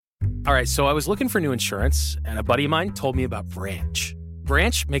All right, so I was looking for new insurance, and a buddy of mine told me about Branch.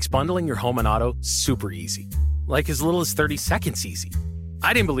 Branch makes bundling your home and auto super easy, like as little as 30 seconds easy.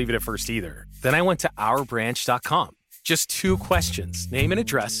 I didn't believe it at first either. Then I went to ourbranch.com. Just 2 questions, name and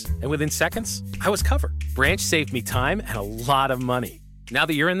address, and within seconds, I was covered. Branch saved me time and a lot of money. Now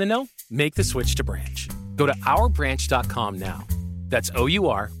that you're in the know, make the switch to Branch. Go to ourbranch.com now. That's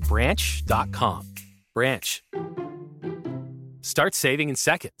ourbranch.com. Branch. Start saving in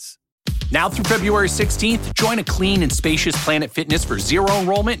seconds. Now through February 16th, join a clean and spacious Planet Fitness for zero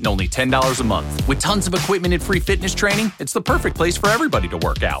enrollment and only $10 a month. With tons of equipment and free fitness training, it's the perfect place for everybody to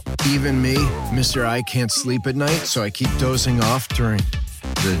work out. Even me, Mr. I can't sleep at night, so I keep dozing off during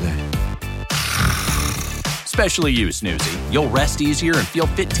the day. Especially you, Snoozy. You'll rest easier and feel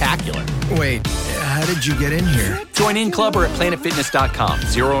fit-tacular. Wait, how did you get in here? Join in club or at planetfitness.com.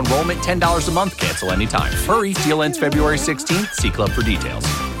 Zero enrollment, $10 a month. Cancel anytime. Hurry, deal ends February 16th. See club for details.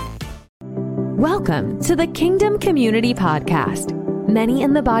 Welcome to the Kingdom Community Podcast. Many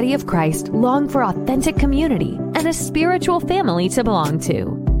in the body of Christ long for authentic community and a spiritual family to belong to.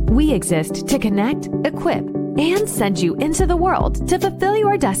 We exist to connect, equip, and send you into the world to fulfill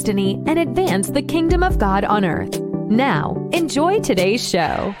your destiny and advance the kingdom of God on earth. Now, enjoy today's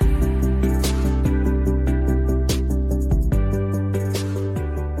show.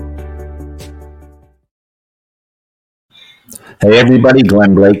 Hey everybody,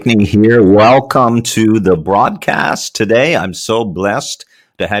 Glenn Blakeney here. Welcome to the broadcast today. I'm so blessed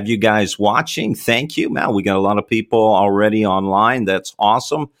to have you guys watching. Thank you. Man, we got a lot of people already online. That's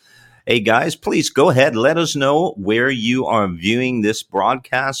awesome. Hey guys, please go ahead. Let us know where you are viewing this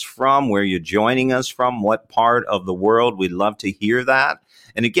broadcast from, where you're joining us from, what part of the world. We'd love to hear that.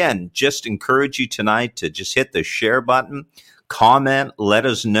 And again, just encourage you tonight to just hit the share button. Comment, let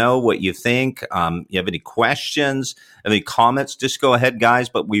us know what you think. You have any questions, any comments, just go ahead, guys.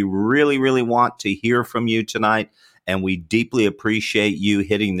 But we really, really want to hear from you tonight. And we deeply appreciate you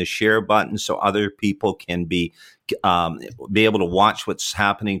hitting the share button so other people can be able to watch what's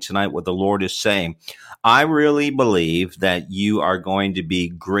happening tonight, what the Lord is saying. I really believe that you are going to be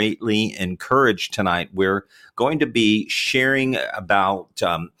greatly encouraged tonight. We're going to be sharing about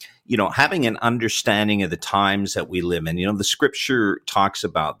having an understanding of the times that we live in. The scripture talks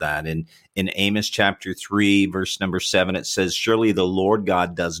about that. In Amos chapter 3, verse number 7, it says, "Surely the Lord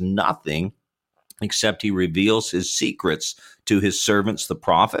God does nothing except he reveals his secrets to his servants, the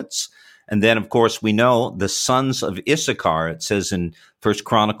prophets." And then, of course, we know the sons of Issachar, it says in 1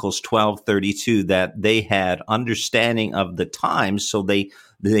 Chronicles 12:32, that they had understanding of the times, so they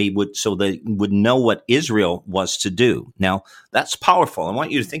would know what Israel was to do. Now, that's powerful. I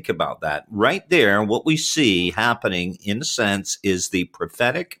want you to think about that. Right there, what we see happening, in a sense, is the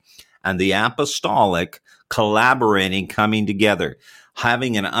prophetic and the apostolic collaborating, coming together,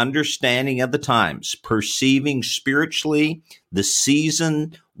 having an understanding of the times, perceiving spiritually the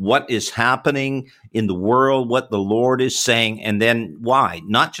season, what is happening in the world, what the Lord is saying, and then why?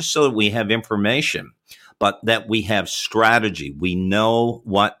 Not just so that we have information, but that we have strategy. We know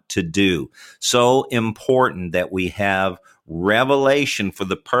what to do. So important that we have revelation for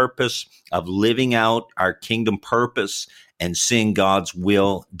the purpose of living out our kingdom purpose and seeing God's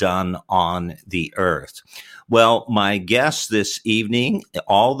will done on the earth. Well, my guest this evening,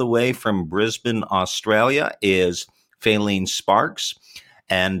 all the way from Brisbane, Australia, is Faylene Sparks.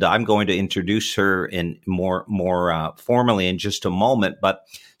 And I'm going to introduce her in more formally in just a moment, but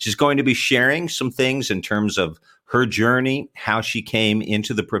she's going to be sharing some things in terms of her journey, how she came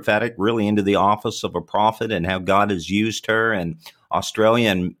into the prophetic, really into the office of a prophet, and how God has used her in Australia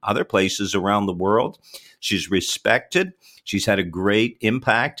and other places around the world. She's respected. She's had a great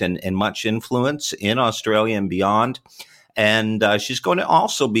impact and much influence in Australia and beyond. And she's going to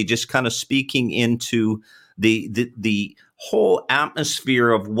also be just kind of speaking into the whole atmosphere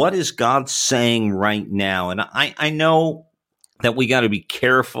of what is God saying right now. And I know that we got to be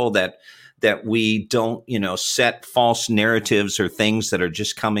careful that we don't, set false narratives or things that are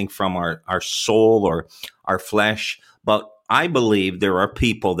just coming from our soul or our flesh. But I believe there are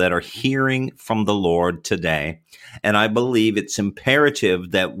people that are hearing from the Lord today. And I believe it's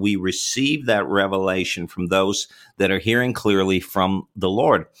imperative that we receive that revelation from those that are hearing clearly from the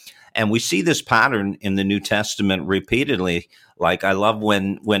Lord. And we see this pattern in the New Testament repeatedly. Like, I love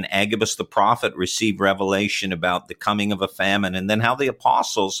when Agabus the prophet received revelation about the coming of a famine, and then how the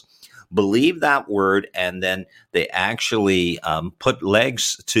apostles believed that word, and then they actually put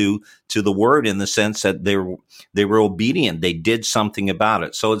legs to the word, in the sense that they were obedient. They did something about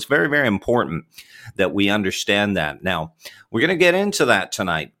it. So it's very, very important that we understand that. Now, we're going to get into that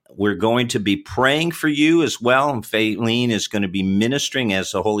tonight. we're going to be praying for you as well. And Faylene is going to be ministering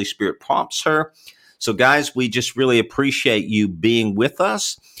as the Holy Spirit prompts her. So, guys, we just really appreciate you being with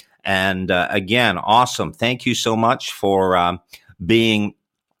us. And again, awesome. Thank you so much for being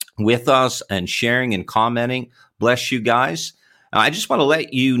with us and sharing and commenting. Bless you guys. I just want to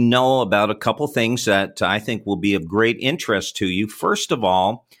let you know about a couple things that I think will be of great interest to you. First of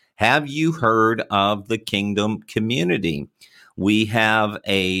all, have you heard of the Kingdom Community? We have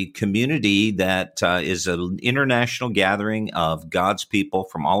a community that is an international gathering of God's people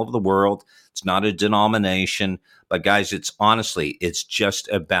from all over the world. It's not a denomination, but guys, it's just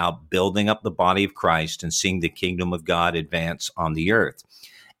about building up the body of Christ and seeing the kingdom of God advance on the earth.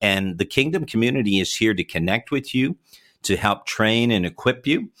 And the Kingdom Community is here to connect with you, to help train and equip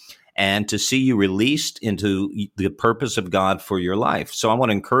you, and to see you released into the purpose of God for your life. So I want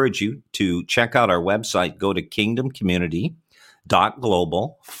to encourage you to check out our website. Go to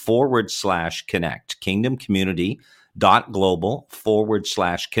kingdomcommunity.global/connect,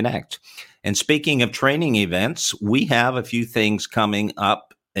 kingdomcommunity.global/connect. And speaking of training events, we have a few things coming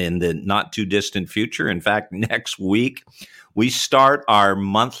up in the not too distant future. In fact, next week, we start our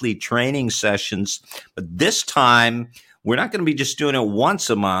monthly training sessions, but this time we're not going to be just doing it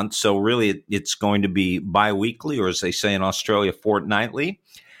once a month. So really it's going to be bi-weekly, or as they say in Australia, fortnightly.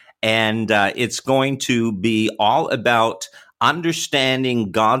 And it's going to be all about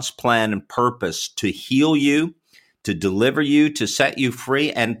understanding God's plan and purpose to heal you, to deliver you, to set you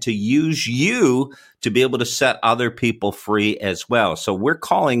free, and to use you to be able to set other people free as well. So we're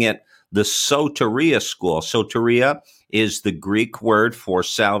calling it the Soteria School. Soteria is the Greek word for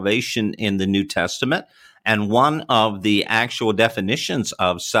salvation in the New Testament. And one of the actual definitions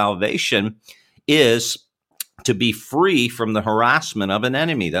of salvation is to be free from the harassment of an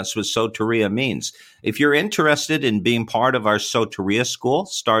enemy. That's what soteria means. If you're interested in being part of our Soteria School,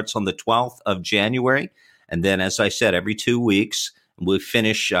 starts on the 12th of January. And then, as I said, every 2 weeks, we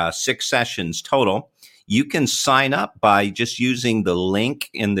finish 6 sessions total. You can sign up by just using the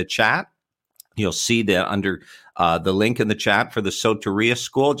link in the chat. You'll see that under the link in the chat for the Soteria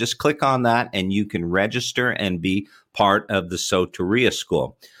School. Just click on that and you can register and be part of the Soteria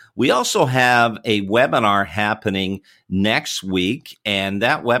School. We also have a webinar happening next week, and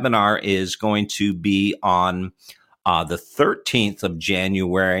that webinar is going to be on the 13th of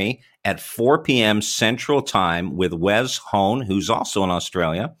January at 4 p.m. Central Time with Wes Hone, who's also in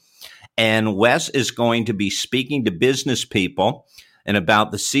Australia. And Wes is going to be speaking to business people and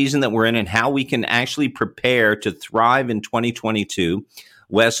about the season that we're in and how we can actually prepare to thrive in 2022.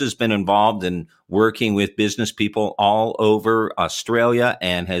 Wes has been involved in working with business people all over Australia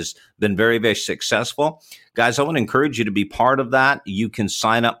and has been very, very successful. Guys, I want to encourage you to be part of that. You can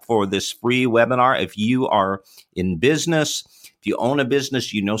sign up for this free webinar if you are in business. If you own a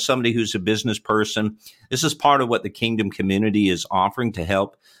business, you know somebody who's a business person. This is part of what the Kingdom Community is offering to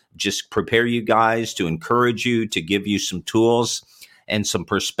help just prepare you guys, to encourage you, to give you some tools and some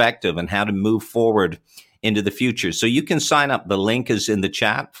perspective on how to move forward into the future. So you can sign up. The link is in the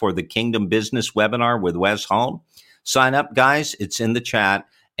chat for the Kingdom Business Webinar with Wes Hone. Sign up, guys. It's in the chat,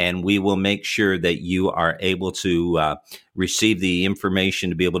 and we will make sure that you are able to receive the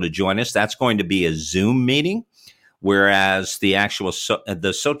information to be able to join us. That's going to be a Zoom meeting, whereas the actual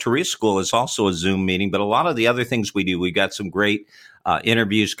the Soteria School is also a Zoom meeting. But a lot of the other things we do, we got some great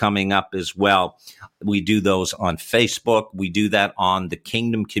interviews coming up as well. We do those on Facebook. We do that on the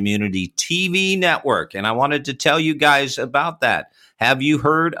Kingdom Community TV network. And I wanted to tell you guys about that. Have you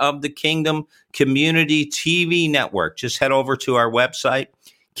heard of the Kingdom Community TV network? Just head over to our website,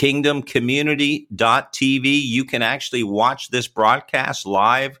 kingdomcommunity.tv. You can actually watch this broadcast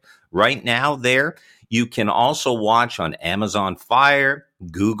live right now there. You can also watch on Amazon Fire,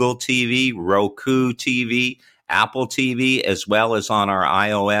 Google TV, Roku TV, Apple TV, as well as on our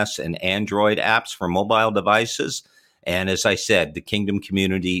iOS and Android apps for mobile devices. And as I said, the Kingdom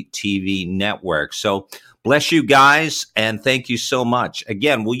Community TV network. So bless you guys, and thank you so much.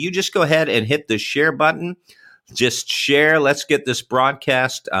 Again, will you just go ahead and hit the share button? Just share. Let's get this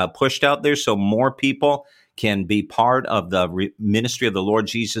broadcast pushed out there so more people can be part of the ministry of the Lord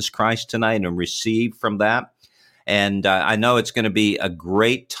Jesus Christ tonight and receive from that. And I know it's going to be a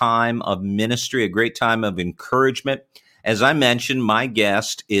great time of ministry, a great time of encouragement. As I mentioned, my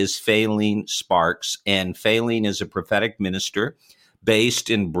guest is Faylene Sparks, and Faylene is a prophetic minister based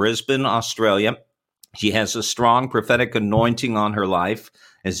in Brisbane, Australia. She has a strong prophetic anointing on her life,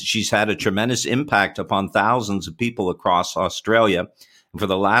 as she's had a tremendous impact upon thousands of people across Australia. And for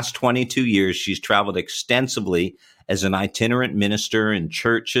the last 22 years, she's traveled extensively as an itinerant minister in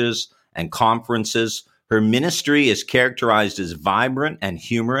churches and conferences. Her ministry is characterized as vibrant and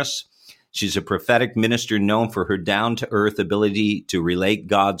humorous. She's a prophetic minister known for her down-to-earth ability to relate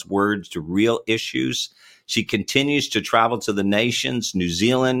God's words to real issues. She continues to travel to the nations, New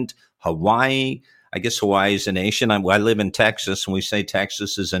Zealand, Hawaii. I guess Hawaii is a nation. I live in Texas, and we say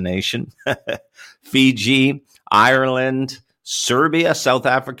Texas is a nation. Fiji, Ireland, Serbia, South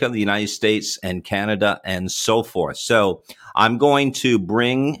Africa, the United States, and Canada, and so forth. So I'm going to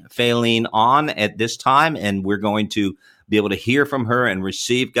bring Faylene on at this time, and we're going to be able to hear from her and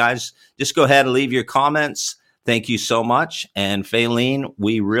receive. Guys, just go ahead and leave your comments. Thank you so much. And Faylene,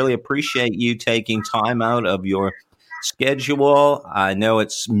 we really appreciate you taking time out of your schedule. I know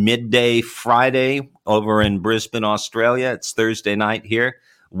it's midday Friday over in Brisbane, Australia. It's Thursday night here.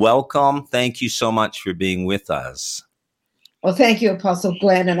 Welcome. Thank you so much for being with us. Well, thank you, Apostle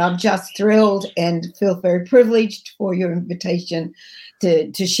Glenn, and I'm just thrilled and feel very privileged for your invitation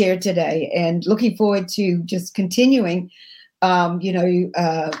to share today, and looking forward to just continuing,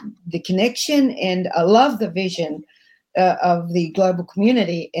 the connection. And I love the vision of the global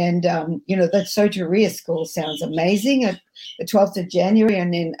community, and that Soteria School sounds amazing at the 12th of January,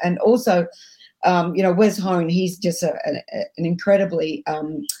 and also Wes Hone, he's just an incredibly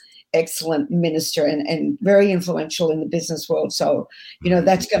excellent minister and very influential in the business world. So,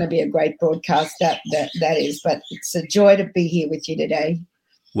 that's going to be a great broadcast. That is. But it's a joy to be here with you today.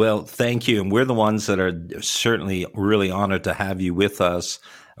 Well, thank you. And we're the ones that are certainly really honored to have you with us.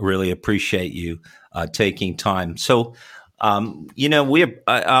 I really appreciate you taking time. So, I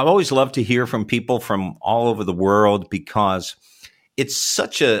always love to hear from people from all over the world, because it's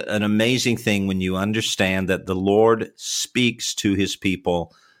such an amazing thing when you understand that the Lord speaks to his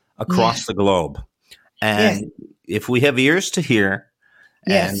people across the globe. And if we have ears to hear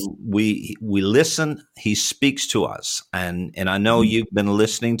and we listen, he speaks to us. And I know you've been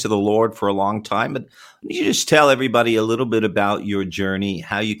listening to the Lord for a long time, but you just tell everybody a little bit about your journey,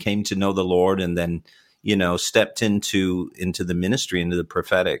 how you came to know the Lord, and then, stepped into the ministry, into the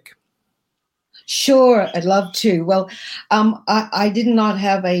prophetic. Sure, I'd love to. Well, I did not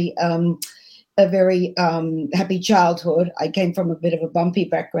have a very happy childhood. I came from a bit of a bumpy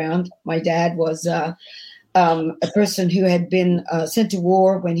background. My dad was a person who had been sent to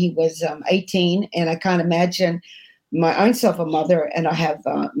war when he was 18, and I can't imagine my own self a mother, and I have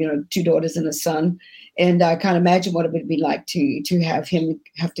 2 daughters and a son, and I can't imagine what it would be like to have him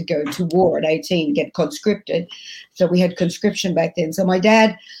have to go to war at 18, get conscripted. So we had conscription back then. So my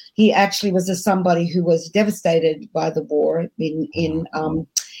dad, he actually was somebody who was devastated by the war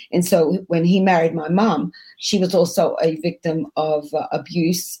and so when he married my mom, she was also a victim of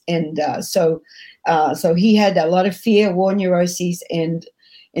abuse. And so he had a lot of fear, war neuroses, and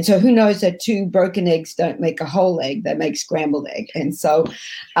so who knows that 2 broken eggs don't make a whole egg, they make scrambled egg. And so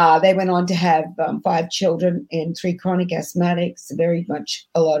they went on to have 5 children and 3 chronic asthmatics, very much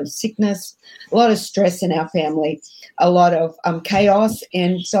a lot of sickness, a lot of stress in our family, a lot of chaos.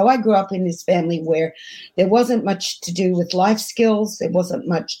 And so I grew up in this family where there wasn't much to do with life skills. There wasn't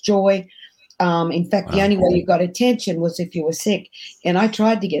much joy. In fact, the only way you got attention was if you were sick. And I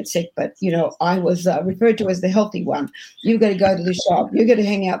tried to get sick, but, I was referred to as the healthy one. You've got to go to the shop. You've got to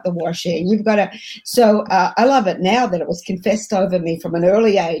hang out the washing. You've got to. So I love it now that it was confessed over me from an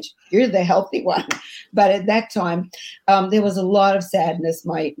early age. You're the healthy one. But at that time, there was a lot of sadness.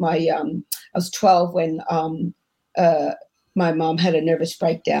 I was 12 when my mom had a nervous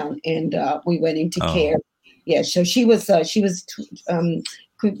breakdown, and we went into care. Yeah, so she was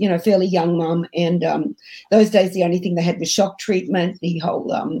fairly young mom, and those days the only thing they had was shock treatment. The whole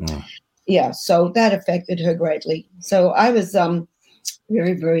so that affected her greatly. So I was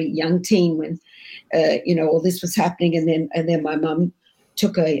very, very young teen when all this was happening, and then my mom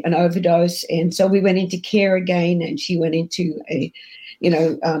took an overdose, and so we went into care again, and she went into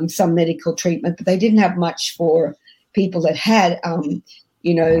some medical treatment, but they didn't have much for people that had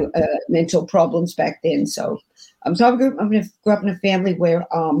mental problems back then. So I grew up in a family where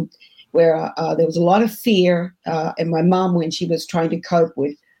there was a lot of fear, and my mom, when she was trying to cope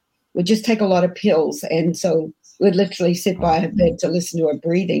would just take a lot of pills, and so we'd literally sit by her bed to listen to her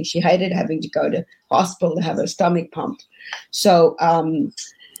breathing. She hated having to go to hospital to have her stomach pumped. So and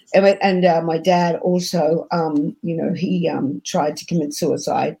my dad also, he tried to commit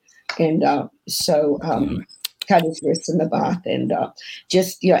suicide, and cut his wrists in the bath, and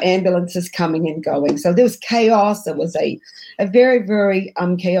ambulances coming and going. So there was chaos. There was a very, very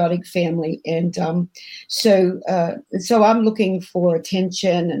chaotic family, and so I'm looking for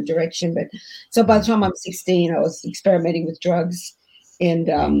attention and direction. But so by the time I'm 16, I was experimenting with drugs, and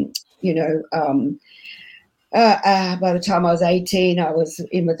By the time I was 18, I was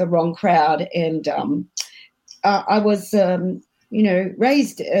in with the wrong crowd, and I was,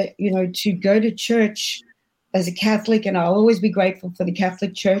 raised, to go to church as a Catholic, and I'll always be grateful for the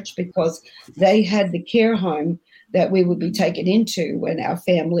Catholic Church because they had the care home that we would be taken into when our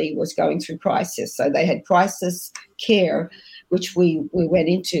family was going through crisis. So they had crisis care, which we went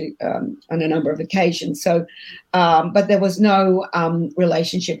into on a number of occasions. So, but there was no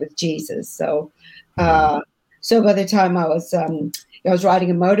relationship with Jesus. So, so by the time I was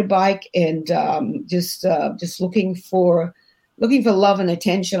riding a motorbike and just looking for love and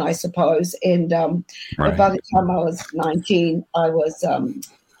attention, I suppose. And but by the time I was 19, I was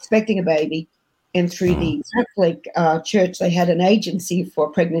expecting a baby. And through the Catholic Church, they had an agency for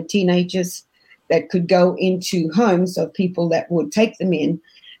pregnant teenagers that could go into homes of people that would take them in,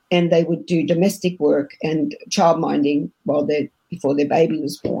 and they would do domestic work and childminding before their baby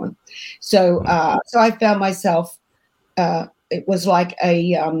was born. So I found myself. It was like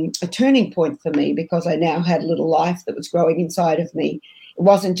a turning point for me because I now had a little life that was growing inside of me. It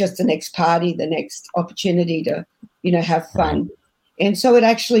wasn't just the next party, the next opportunity to, have fun. And so it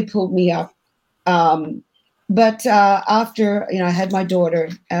actually pulled me up. But after, I had my daughter,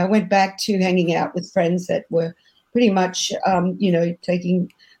 I went back to hanging out with friends that were pretty much,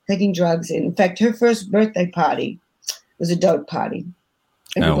 taking drugs. In fact, her first birthday party was a dope party.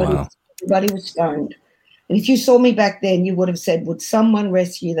 Everybody was stoned. And if you saw me back then, you would have said, would someone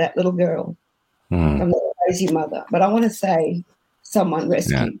rescue that little girl from the crazy mother? But I want to say someone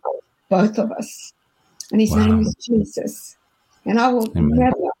rescued both of us. And his name is Jesus. And I will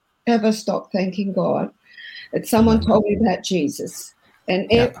never, ever stop thanking God that someone told me about Jesus.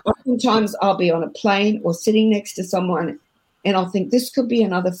 And oftentimes I'll be on a plane or sitting next to someone and I'll think this could be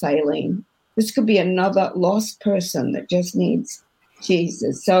another Faylene. This could be another lost person that just needs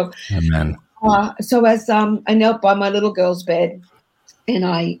Jesus. So, Amen. So as I knelt by my little girl's bed and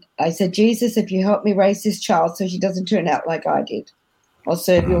I said, Jesus, if you help me raise this child so she doesn't turn out like I did, I'll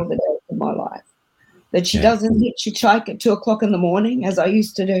serve you all the days of my life. That she doesn't hitchhike at 2:00 in the morning as I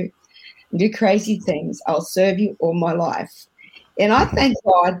used to do crazy things. I'll serve you all my life. And I thank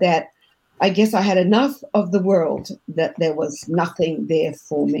God that I guess I had enough of the world that there was nothing there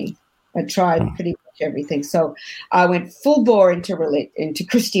for me. I tried pretty much everything. So I went full bore into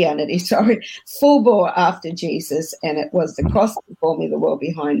Christianity, full bore after Jesus. And it was the cross before me, the world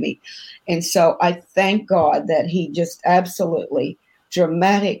behind me. And so I thank God that he just absolutely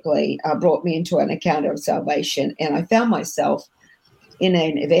dramatically brought me into an encounter of salvation. And I found myself in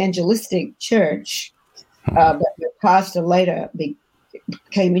an evangelistic church, but the pastor later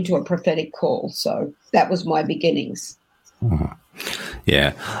came into a prophetic call. So that was my beginnings.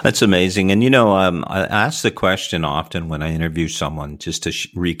 Yeah, that's amazing. And, I ask the question often when I interview someone just to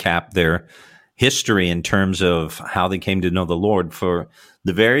recap their history in terms of how they came to know the Lord for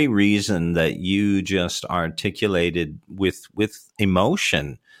the very reason that you just articulated with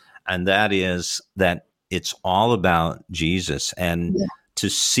emotion. And that is that it's all about Jesus. And to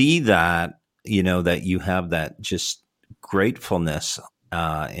see that, that you have that just gratefulness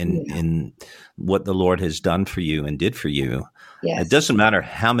in what the Lord has done for you and did for you. Yes. It doesn't matter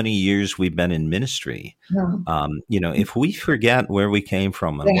how many years we've been in ministry. No. If we forget where we came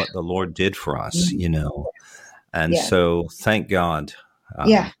from and what the Lord did for us, and so thank God.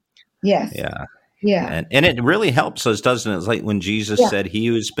 Yes. Yeah. And it really helps us, doesn't it? It's like when Jesus said, he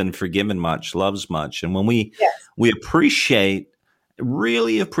who's been forgiven much loves much. And when we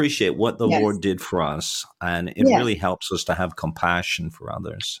really appreciate what the Lord did for us, and it really helps us to have compassion for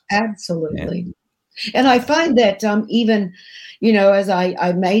others. Absolutely. And I find that even, as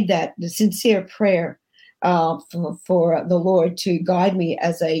I made that sincere prayer for the Lord to guide me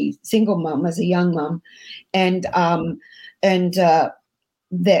as a single mom, as a young mom, and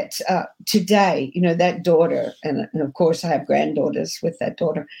that today, that daughter, and of course I have granddaughters with that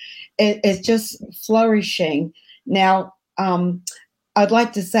daughter, is just flourishing. Now, I'd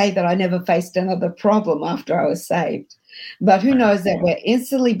like to say that I never faced another problem after I was saved. But who knows that we're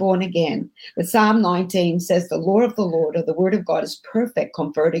instantly born again. But Psalm 19 says the law of the Lord, or the word of God, is perfect,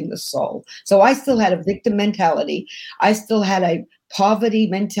 converting the soul. So I still had a victim mentality. I still had a poverty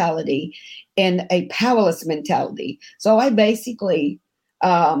mentality and a powerless mentality. So I basically,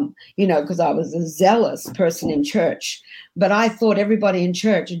 because I was a zealous person in church, but I thought everybody in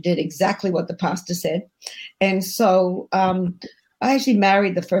church did exactly what the pastor said. And so I actually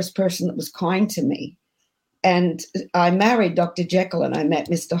married the first person that was kind to me. And I married Dr. Jekyll and I met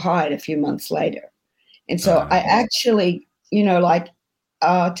Mr. Hyde a few months later. And so I actually,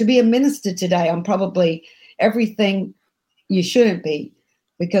 to be a minister today, I'm probably everything you shouldn't be,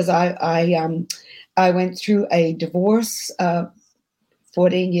 because I I went through a divorce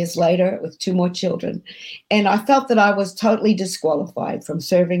 14 years later with 2 more children. And I felt that I was totally disqualified from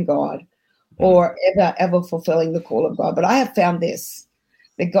serving God or ever fulfilling the call of God. But I have found this,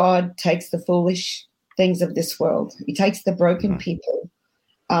 that God takes the foolish things of this world. He takes the broken people,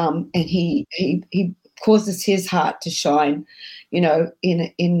 and he causes his heart to shine,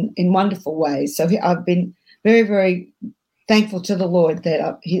 in wonderful ways. So I've been very, very thankful to the Lord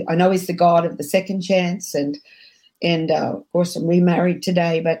that I know he's the God of the second chance, and of course I'm remarried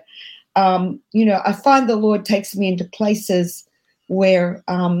today, but I find the Lord takes me into places where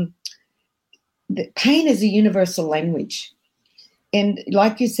the pain is a universal language. And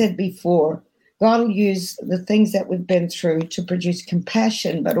like you said before, God will use the things that we've been through to produce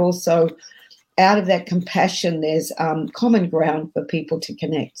compassion, but also out of that compassion, there's common ground for people to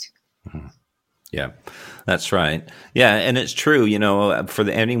connect. Mm-hmm. Yeah, that's right. Yeah, and it's true, for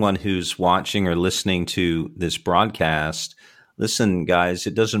anyone who's watching or listening to this broadcast, listen, guys,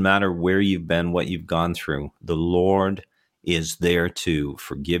 it doesn't matter where you've been, what you've gone through. The Lord is there to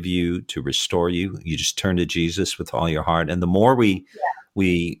forgive you, to restore you. You just turn to Jesus with all your heart. And the more we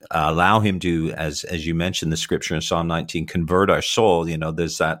allow him to, as you mentioned, the scripture in Psalm 19, convert our soul,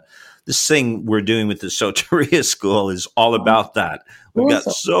 there's this thing we're doing with the Soteria School is all about that. We've got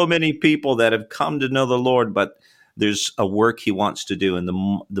so many people that have come to know the Lord, but there's a work he wants to do. And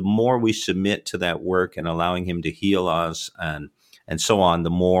the more we submit to that work and allowing him to heal us and so on,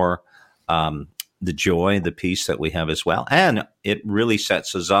 the more the joy, the peace that we have as well. And it really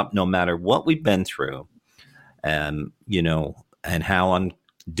sets us up no matter what we've been through, and how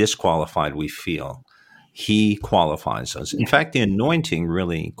disqualified we feel. He qualifies us. In fact, the anointing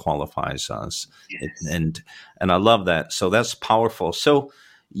really qualifies us. Yes. And I love that. So that's powerful. So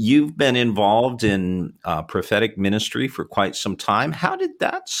you've been involved in prophetic ministry for quite some time. How did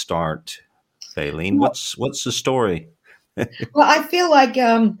that start, Faylene? What's the story? Well, I feel like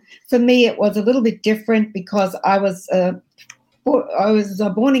for me it was a little bit different because I was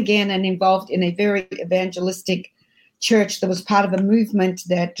born again and involved in a very evangelistic church that was part of a movement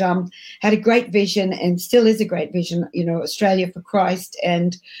that had a great vision and still is a great vision, Australia for Christ.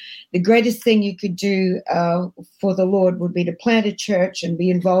 And the greatest thing you could do for the Lord would be to plant a church and be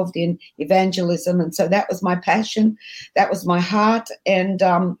involved in evangelism. And so that was my passion. That was my heart. And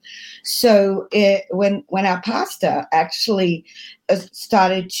when our pastor actually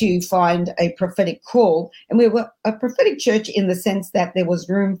started to find a prophetic call, and we were a prophetic church in the sense that there was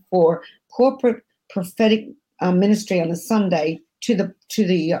room for corporate prophetic ministry on a Sunday to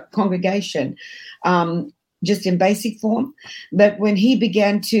the congregation, just in basic form. But when he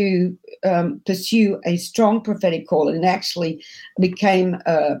began to pursue a strong prophetic call and actually became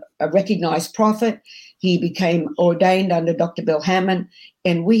a recognized prophet, he became ordained under Dr. Bill Hammond.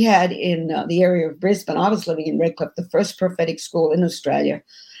 And we had in the area of Brisbane, I was living in Redcliffe, the first prophetic school in Australia.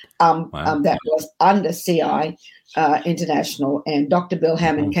 That was under CI International, and Dr. Bill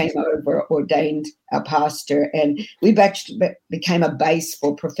Hammond came over, ordained our pastor, and we actually became a base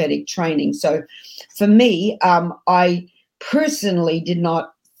for prophetic training. So for me, I personally did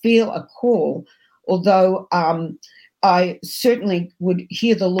not feel a call, although I certainly would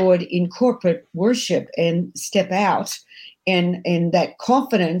hear the Lord in corporate worship and step out, and that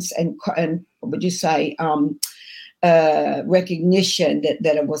confidence and what would you say, recognition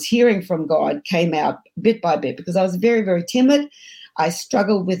that I was hearing from God came out bit by bit, because I was very, very timid. I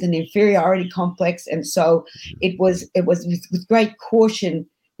struggled with an inferiority complex. And so it was with great caution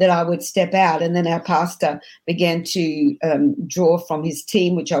that I would step out. And then our pastor began to draw from his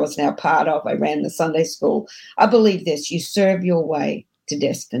team, which I was now part of. I ran the Sunday school. I believe this: you serve your way to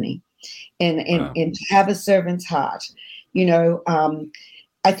destiny, and to have a servant's heart.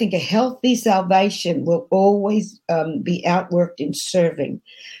 I think a healthy salvation will always be outworked in serving.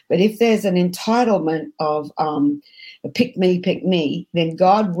 But if there's an entitlement of pick me, then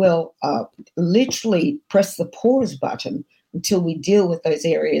God will literally press the pause button until we deal with those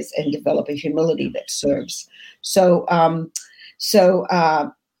areas and develop a humility that serves. So what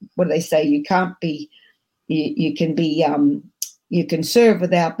do they say? You can't be, you can serve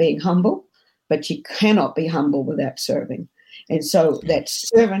without being humble, but you cannot be humble without serving. And so that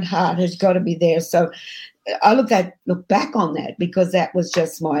servant heart has got to be there. So I look back on that, because that was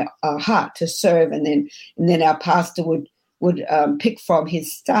just my heart to serve. And then our pastor would pick from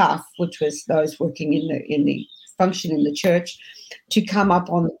his staff, which was those working in the function in the church, to come up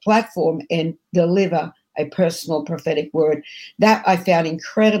on the platform and deliver a personal prophetic word. That I found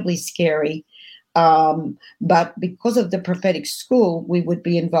incredibly scary. But because of the prophetic school, we would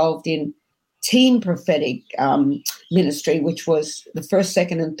be involved in team prophetic ministry, which was the first,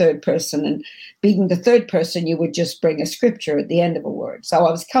 second, and third person. And being the third person, you would just bring a scripture at the end of a word. So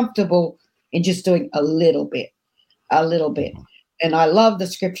I was comfortable in just doing a little bit. And I love the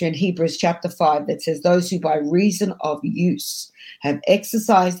scripture in Hebrews chapter 5 that says, those who by reason of use have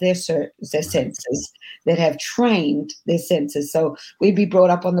exercised their senses, that have trained their senses. So we'd be brought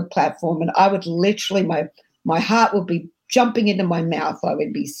up on the platform, and I would literally, my heart would be jumping into my mouth. I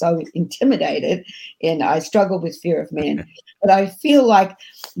would be so intimidated, and I struggled with fear of man. But I feel like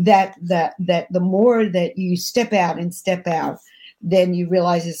that the more that you step out, then you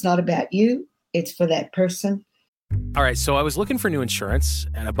realize it's not about you, it's for that person. All right, so I was looking for new insurance,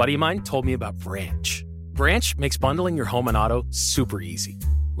 and a buddy of mine told me about Branch. Branch makes bundling your home and auto super easy,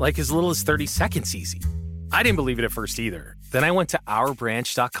 like as little as 30 seconds easy. I didn't believe it at first either. Then I went to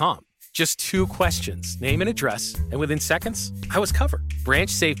ourbranch.com. Just 2 questions, name and address, and within seconds, I was covered. Branch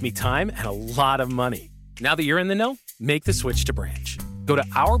saved me time and a lot of money. Now that you're in the know, make the switch to Branch. Go to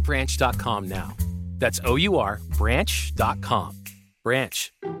ourbranch.com now. That's ourbranch.com.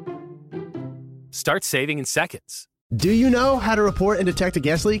 Branch. Start saving in seconds. Do you know how to report and detect a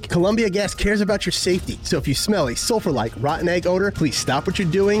gas leak? Columbia Gas cares about your safety. So if you smell a sulfur-like rotten egg odor, please stop what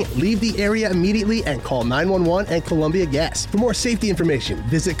you're doing, leave the area immediately, and call 911 and Columbia Gas. For more safety information,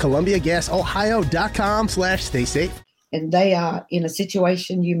 visit ColumbiaGasOhio.com/stay safe. And they are in a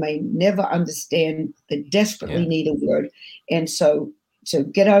situation you may never understand. They desperately need a word. And so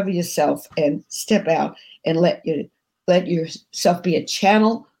get over yourself and step out and let yourself be a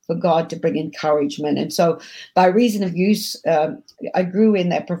channel for God to bring encouragement. And so by reason of use, I grew in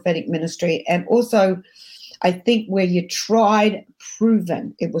that prophetic ministry. And also, I think where you tried,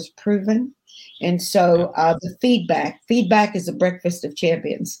 proven, it was proven. And so the feedback is a breakfast of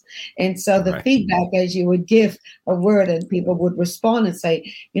champions. And so the feedback, as you would give a word and people would respond and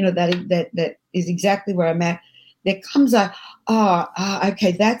say, that is exactly where I'm at. There comes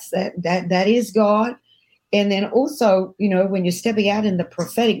okay, that is God. And then also, when you're stepping out in the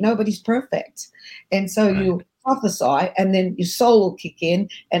prophetic, nobody's perfect. And so you prophesy, and then your soul will kick in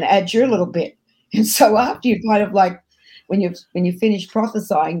and add your little bit. And so after you kind of like, when you finish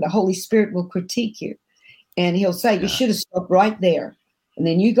prophesying, the Holy Spirit will critique you. And he'll say, you should have stopped right there. And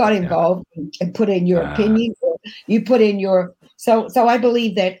then you got involved and put in your opinion. Or you put in your, so I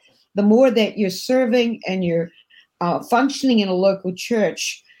believe that the more that you're serving and you're functioning in a local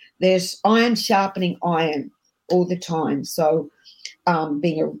church, there's iron sharpening iron all the time. So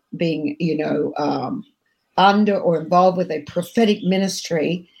being under or involved with a prophetic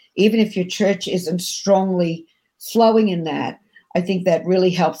ministry, even if your church isn't strongly flowing in that, I think that really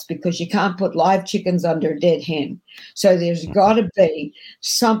helps, because you can't put live chickens under a dead hen. So there's got to be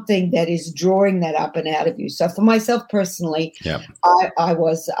something that is drawing that up and out of you. So for myself personally, I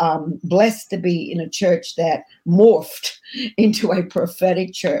was blessed to be in a church that morphed into a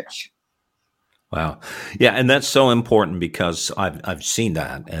prophetic church. Wow. Yeah, and that's so important, because I've seen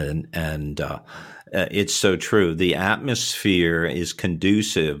that, and it's so true. The atmosphere is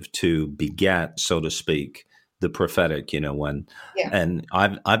conducive to beget, so to speak, the prophetic, and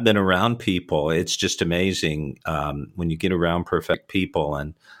I've been around people. It's just amazing when you get around prophetic people,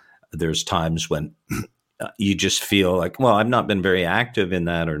 and there's times when you just feel like, well, I've not been very active in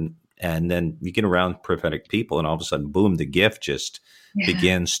that, and then you get around prophetic people, and all of a sudden, boom, the gift just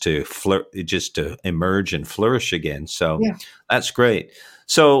begins to to emerge and flourish again. So that's great.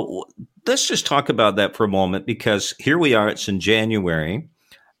 So let's just talk about that for a moment, because here we are, it's in January.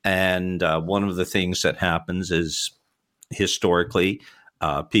 And one of the things that happens is, historically,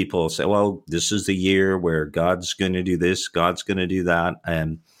 people say, well, this is the year where God's going to do this, God's going to do that.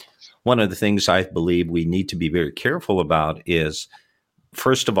 And one of the things I believe we need to be very careful about is,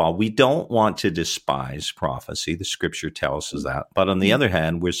 first of all, we don't want to despise prophecy. The scripture tells us that. But on the other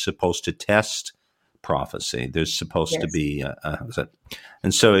hand, we're supposed to test prophecy. There's supposed to be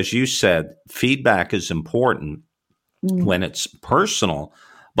and so, as you said, feedback is important when it's personal.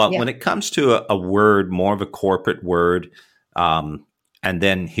 But when it comes to a word, more of a corporate word, and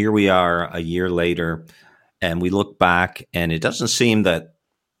then here we are a year later, and we look back, and it doesn't seem that,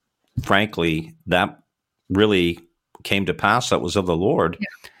 frankly, that really came to pass. That was of the Lord.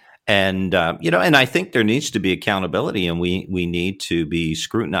 And, and I think there needs to be accountability, and we need to be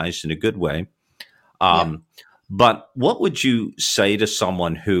scrutinized in a good way. But what would you say to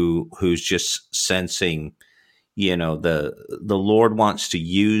someone who's just sensing, the Lord wants to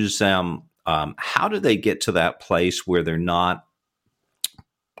use them? How do they get to that place where they're not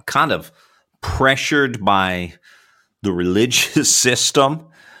kind of pressured by the religious system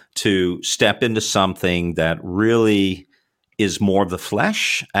to step into something that really is more of the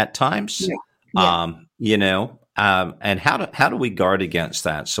flesh at times? Yeah. And how do we guard against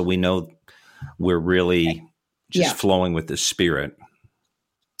that so we know we're really just flowing with the Spirit?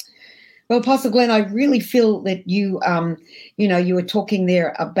 Well, Apostle Glenn, I really feel that you were talking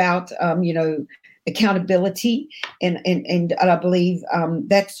there about, accountability, and I believe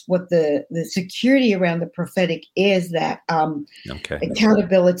that's what the security around the prophetic is, that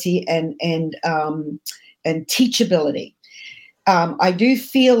accountability and teachability. I do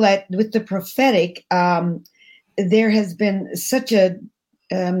feel that with the prophetic, there has been such a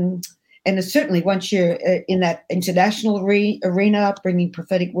and certainly once you're in that international arena, bringing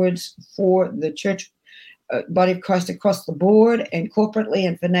prophetic words for the church body of Christ across the board and corporately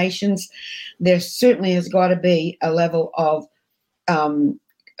and for nations, there certainly has got to be a level of,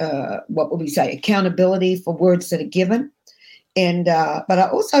 what would we say, accountability for words that are given. And but I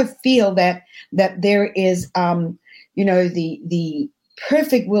also feel that there is, the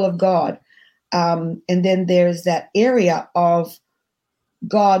perfect will of God. And then there's that area of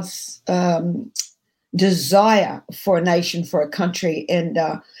God's desire for a nation, for a country. And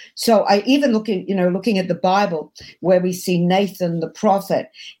so I even looking at the Bible, where we see Nathan the prophet,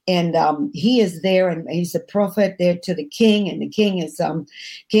 and he is there, and he's the prophet there to the king, and the king is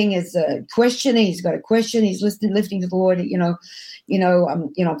questioning. He's got a question. He's lifting to the Lord.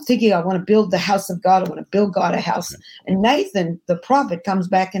 I'm thinking, I want to build the house of God. I want to build God a house. And Nathan the prophet comes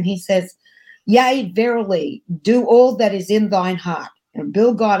back and he says, "Yea, verily, do all that is in thine heart, and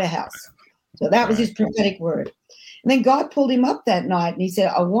build God a house." So that was his prophetic word. And then God pulled him up that night and he said,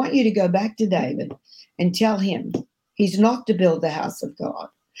 "I want you to go back to David and tell him he's not to build the house of God,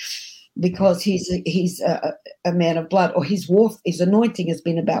 because he's a man of blood, or his anointing has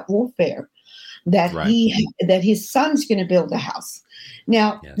been about warfare, that his son's going to build the house."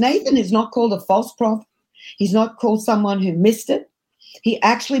 Now, Nathan is not called a false prophet. He's not called someone who missed it. He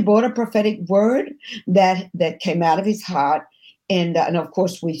actually brought a prophetic word that came out of his heart. And of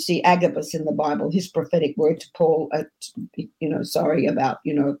course, we see Agabus in the Bible, his prophetic word to Paul, about,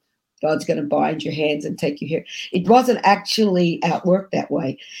 God's going to bind your hands and take you here. It wasn't actually outworked that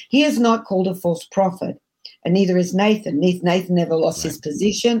way. He is not called a false prophet, and neither is Nathan. Nathan never lost his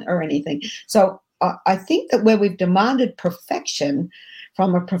position or anything. So I think that where we've demanded perfection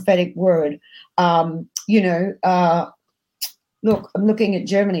from a prophetic word, look, I'm looking at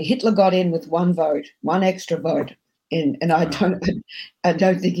Germany. Hitler got in with one extra vote. And I don't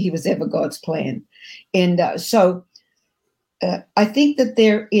think he was ever God's plan. And so I think that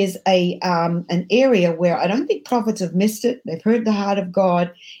there is an area where I don't think prophets have missed it. They've heard the heart of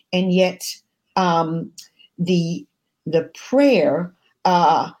God, and yet the prayer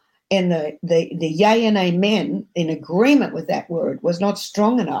and the yea and amen in agreement with that word was not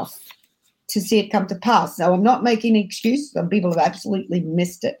strong enough to see it come to pass. Now, I'm not making an excuse. Some people have absolutely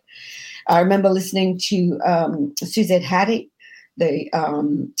missed it. I remember listening to Suzette Hattie, the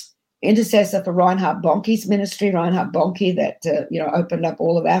intercessor for Reinhard Bonnke's ministry, Reinhard Bonnke, that opened up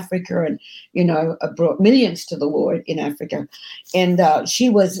all of Africa and brought millions to the Lord in Africa. And she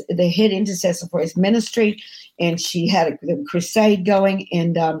was the head intercessor for his ministry, and she had a crusade going,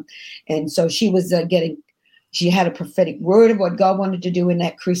 and so she was she had a prophetic word of what God wanted to do in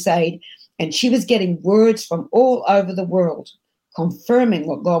that crusade, and she was getting words from all over the world, confirming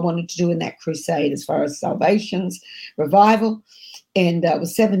what God wanted to do in that crusade as far as salvations, revival. And it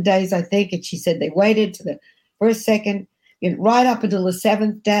was 7 days, I think. And she said they waited to the first, second, right up until the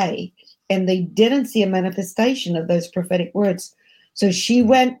seventh day, and they didn't see a manifestation of those prophetic words. So she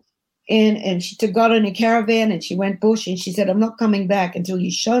went in and she took God in a caravan, and she went bush, and she said, "I'm not coming back until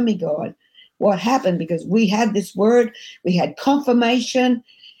you show me, God, what happened, because we had this word, we had confirmation."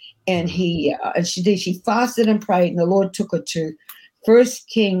 And she fasted and prayed, and the Lord took her to 1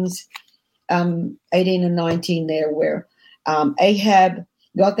 Kings 18 and 19 there, where Ahab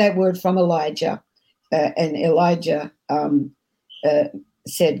got that word from Elijah, and Elijah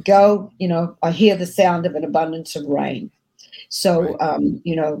said, "Go, I hear the sound of an abundance of rain." So,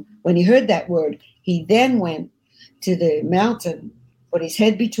 when he heard that word, he then went to the mountain, put his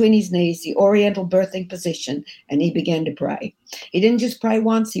head between his knees, the oriental birthing position, and he began to pray. He didn't just pray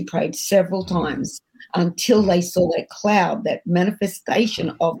once, he prayed several times until they saw that cloud, that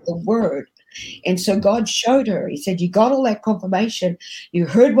manifestation of the word. And so God showed her, he said, "You got all that confirmation, you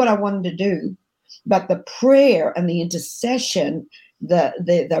heard what I wanted to do, but the prayer and the intercession, the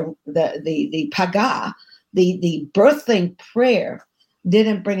pagah, the birthing prayer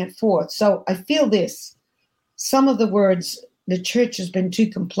didn't bring it forth." So I feel this, some of the words the church has been too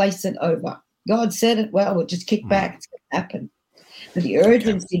complacent over. God said it, well, we'll just kick back, it's going to happen. But the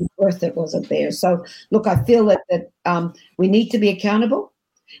urgency to birth it wasn't there. So, look, I feel that we need to be accountable.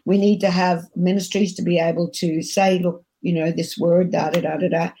 we need to have ministries to be able to say, look, this word, da, da, da, da,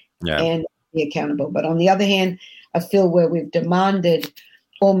 da, and be accountable. But on the other hand, I feel where we've demanded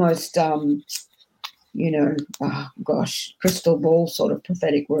almost, crystal ball sort of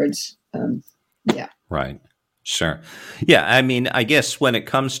prophetic words. Right. Sure. Yeah. I mean, I guess when it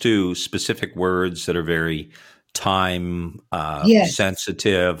comes to specific words that are very time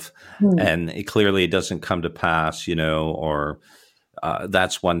sensitive, and it clearly doesn't come to pass, or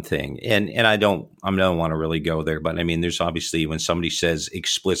that's one thing. And I don't want to really go there, but I mean, there's obviously when somebody says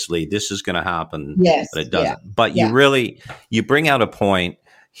explicitly, this is going to happen, but it doesn't. Yeah. But you bring out a point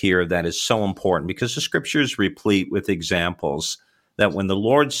here that is so important, because the scripture is replete with examples that when the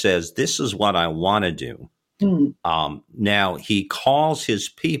Lord says, this is what I want to do, now he calls his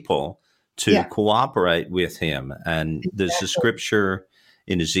people to cooperate with him. And there's a scripture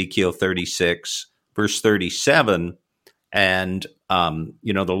in Ezekiel 36, verse 37. And,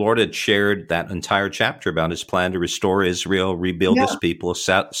 the Lord had shared that entire chapter about his plan to restore Israel, rebuild his people,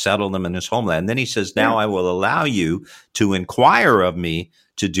 settle them in his homeland. And then he says, now I will allow you to inquire of me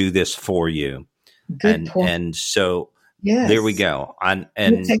to do this for you. Good point. And so there we go.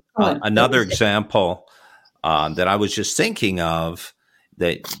 Another example that I was just thinking of,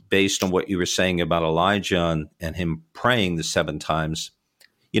 that based on what you were saying about Elijah and him praying the 7 times,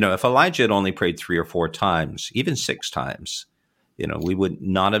 if Elijah had only prayed 3 or 4 times, even 6 times, we would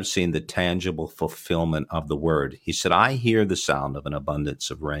not have seen the tangible fulfillment of the word. He said, I hear the sound of an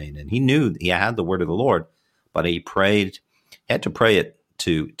abundance of rain. And he knew he had the word of the Lord, but he had to pray it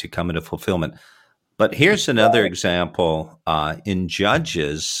to come into fulfillment. But here's another example in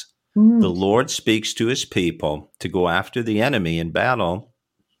Judges. The Lord speaks to his people to go after the enemy in battle,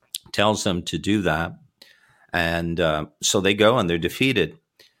 tells them to do that. And so they go and they're defeated.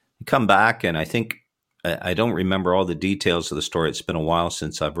 They come back, and I don't remember all the details of the story. It's been a while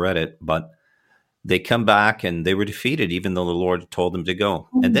since I've read it, but they come back and they were defeated, even though the Lord told them to go.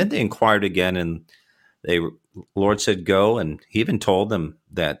 And then they inquired again, and the Lord said, go. And he even told them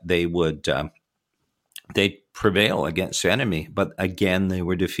that they would, they'd prevail against the enemy, but again, they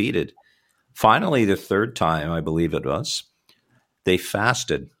were defeated. Finally, the 3rd time, I believe it was, they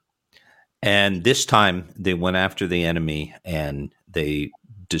fasted. And this time they went after the enemy and they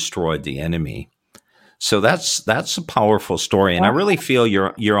destroyed the enemy. So that's a powerful story. And I really feel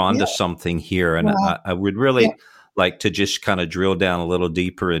you're onto something here. And I would really like to just kind of drill down a little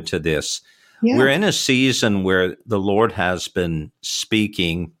deeper into this. Yeah. We're in a season where the Lord has been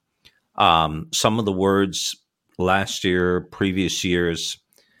speaking some of the words last year, previous years,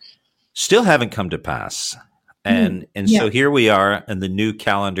 still haven't come to pass. And so here we are in the new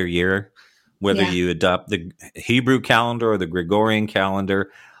calendar year, whether you adopt the Hebrew calendar or the Gregorian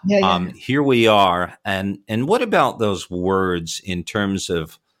calendar. Here we are. And what about those words in terms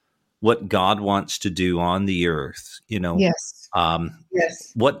of what God wants to do on the earth?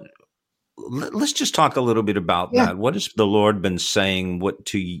 Let's just talk a little bit about that. What has the Lord been saying? What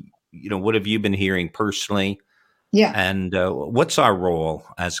have you been hearing personally? Yeah. And what's our role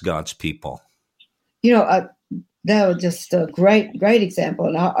as God's people? That was just a great example.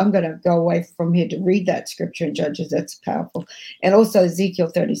 And I'm going to go away from here to read that scripture in Judges. That's powerful. And also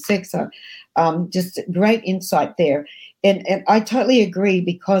Ezekiel 36, just great insight there. And I totally agree,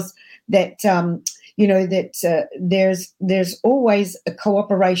 because that, there's always a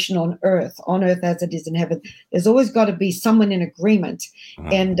cooperation on earth as it is in heaven. There's always got to be someone in agreement.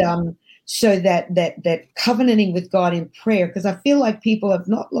 And so that covenanting with God in prayer, because I feel like people have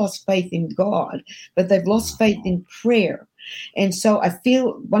not lost faith in God, but they've lost faith in prayer. And so I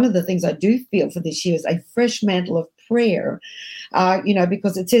feel one of the things I do feel for this year is a fresh mantle of prayer,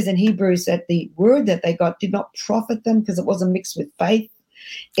 because it says in Hebrews that the word that they got did not profit them because it wasn't mixed with faith.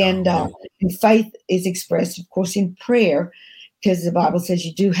 And faith is expressed, of course, in prayer, because the Bible says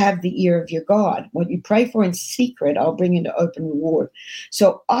you do have the ear of your God. What you pray for in secret, I'll bring into open reward.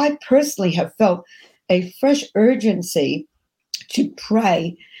 So I personally have felt a fresh urgency to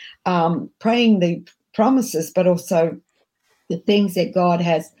pray, praying the promises, but also the things that God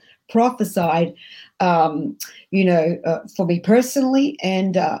has prophesied, for me personally,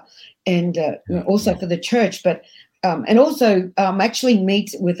 and also for the church. But and also actually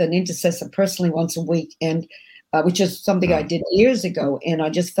meet with an intercessor personally once a week, and which is something I did years ago, and I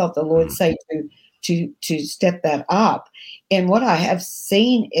just felt the Lord say to step that up. And what I have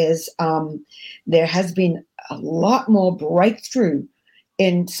seen is there has been a lot more breakthrough,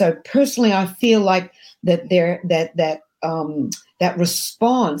 and so personally, I feel like that that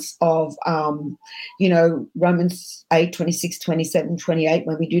response of Romans 8, 26, 27, 28,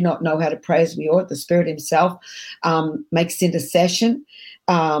 when we do not know how to pray as we ought, the Spirit Himself makes intercession.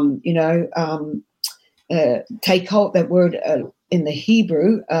 take hold, that word in the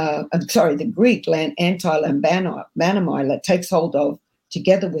Hebrew, the Greek, anti-lambanamai, that takes hold of,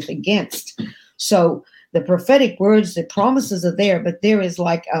 together with against. So the prophetic words, the promises are there, but there is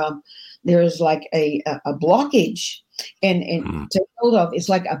like a blockage, and to hold of, it's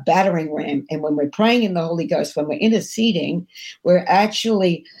like a battering ram. And when we're praying in the Holy Ghost, when we're interceding, we're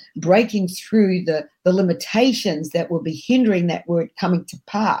actually breaking through the limitations that will be hindering that word coming to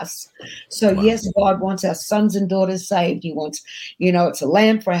pass. So yes, God wants our sons and daughters saved. He wants, it's a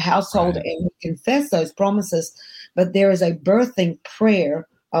lamb for a household, and we confess those promises. But there is a birthing prayer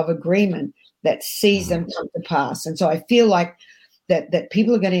of agreement that sees them come to pass. And so I feel like that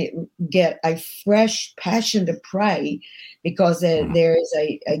people are going to get a fresh passion to pray, because there is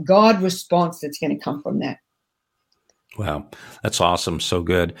a God response that's going to come from that. Wow, that's awesome. So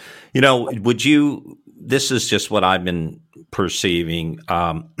good. This is just what I've been perceiving.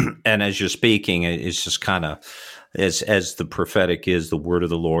 And as you're speaking, it's just kind of, as the prophetic is, the word of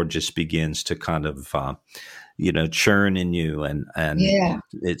the Lord just begins to kind of, churn in you, and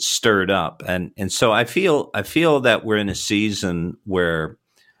it's stirred up. And so I feel that we're in a season where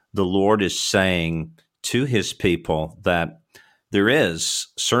the Lord is saying to his people that there is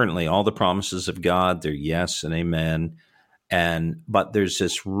certainly all the promises of God. They're yes and amen. But there's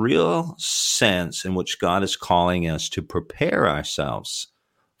this real sense in which God is calling us to prepare ourselves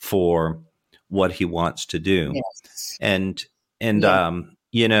for what he wants to do. Yes.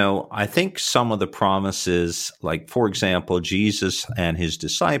 I think some of the promises, like, for example, Jesus and his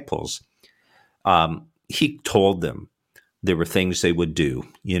disciples, he told them there were things they would do.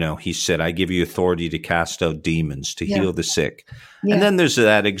 He said, I give you authority to cast out demons, to heal the sick. Yeah. And then there's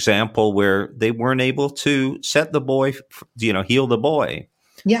that example where they weren't able to set the boy, heal the boy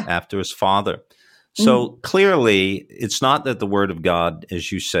after his father. So clearly, it's not that the word of God,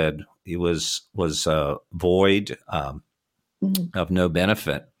 as you said, it was void, of no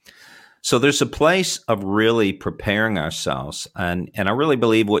benefit. So there's a place of really preparing ourselves. And I really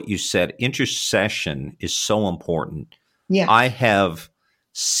believe what you said, intercession is so important. Yeah. I have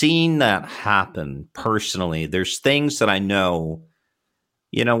seen that happen personally. There's things that I know,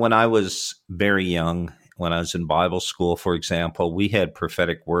 when I was very young, when I was in Bible school, for example, we had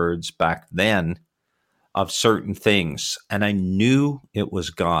prophetic words back then of certain things, and I knew it was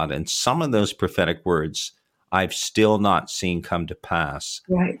God. And some of those prophetic words I've still not seen come to pass.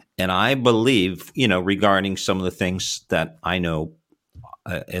 Right. And I believe, regarding some of the things that I know,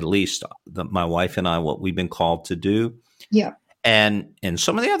 at least my wife and I, what we've been called to do. Yeah. And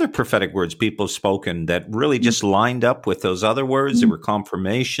some of the other prophetic words people have spoken that really just lined up with those other words. There were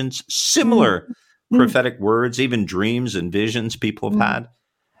confirmations, similar prophetic words, even dreams and visions people have had.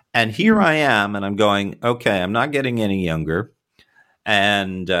 And here I am, and I'm going, okay, I'm not getting any younger.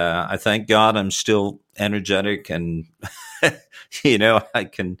 And I thank God I'm still energetic, and I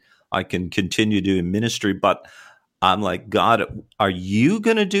can continue doing ministry. But I'm like, God, are you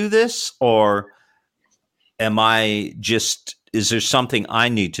going to do this, or am I just? Is there something I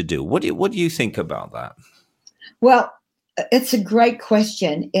need to do? What do you think about that? Well, it's a great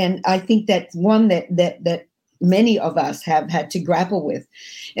question, and I think that's one that many of us have had to grapple with.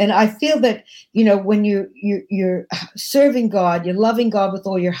 And I feel that, when you're serving God, you're loving God with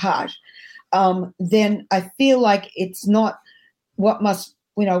all your heart, then I feel like it's not what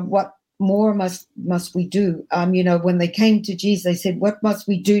more must we do? When they came to Jesus, they said, what must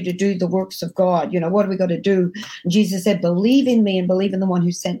we do to do the works of God? What are we going to do? And Jesus said, believe in me and believe in the one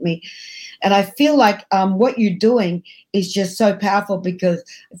who sent me. And I feel like what you're doing is just so powerful, because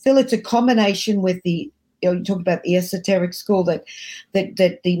I feel it's a combination with the, you talk about the esoteric school, that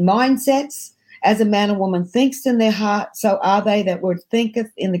the mindsets, as a man or woman thinks in their heart, so are they. That word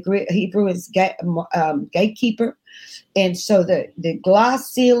thinketh in the Hebrew is gatekeeper. And so the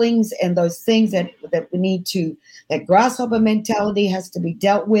glass ceilings and those things that we need to, that grasshopper mentality has to be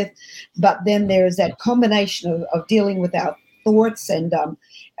dealt with. But then there's that combination of dealing with our thoughts and our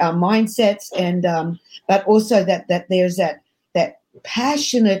mindsets, and but also that there's that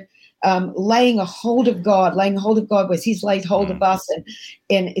passionate laying hold of God where he's laid hold of us. And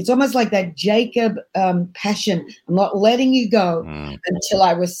it's almost like that Jacob passion. I'm not letting you go until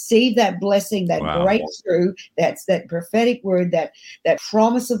I receive that blessing, that breakthrough, that's that prophetic word, that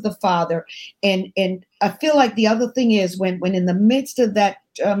promise of the Father. And I feel like the other thing is when in the midst of that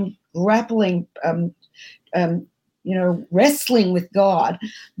grappling, wrestling with God,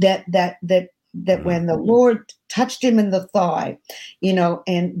 that when the Lord touched him in the thigh,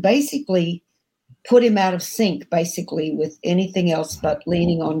 and basically put him out of sync, basically, with anything else but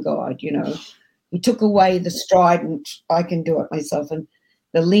leaning on God, he took away the strident, I can do it myself. And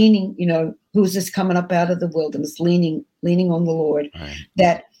the leaning, who's this coming up out of the wilderness, leaning on the Lord, right.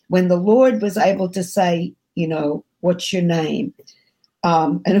 That when the Lord was able to say, what's your name?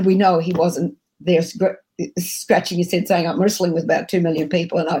 And we know he wasn't there scratching his head saying, I'm wrestling with about 2 million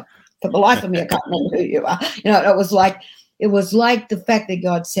people, and for the life of me, I can't remember who you are. It was like the fact that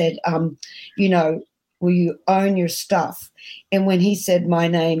God said, will you own your stuff? And when he said, my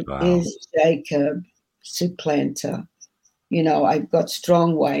name is Jacob, supplanter, I've got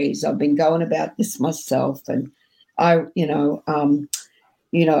strong ways. I've been going about this myself. And I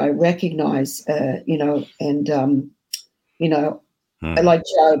recognize, like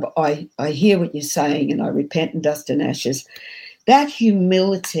Job, I hear what you're saying, and I repent in dust and ashes. That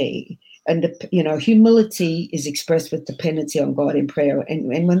humility, and humility is expressed with dependency on God in prayer.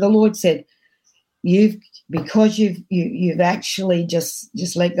 And when the Lord said, you've actually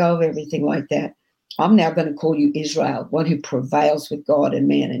just let go of everything like that, I'm now going to call you Israel, one who prevails with God and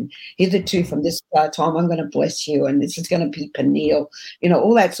man. And hitherto from this time, I'm going to bless you, and this is going to be Peniel,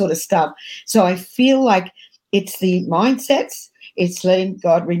 all that sort of stuff. So I feel like it's the mindsets. It's letting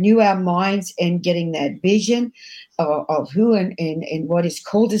God renew our minds and getting that vision of who and what He's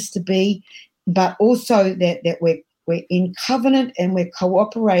called us to be, but also that we're in covenant and we're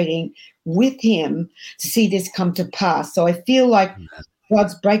cooperating with Him to see this come to pass. So I feel like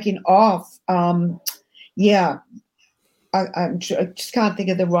God's breaking off. I just can't think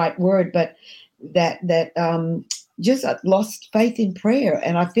of the right word, but that just lost faith in prayer.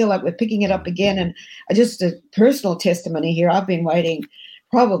 And I feel like we're picking it up again. And just a personal testimony here, I've been waiting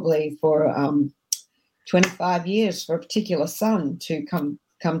probably for 25 years for a particular son to come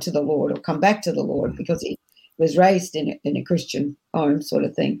to the Lord or come back to the Lord, because he was raised in a Christian home sort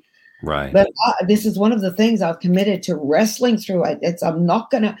of thing. Right. But this is one of the things I've committed to wrestling through. I'm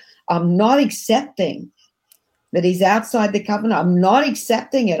not accepting that he's outside the covenant. I'm not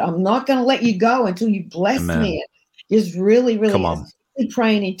accepting it. I'm not going to let you go until you bless me. Just really, really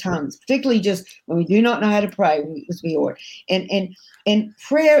praying in tongues, particularly just when we do not know how to pray, as we ought. And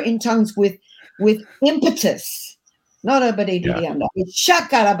prayer in tongues with impetus, not a badidi,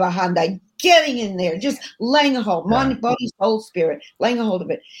 shakara bahanda, getting in there, just laying a hold, mind, body, soul, spirit, laying a hold of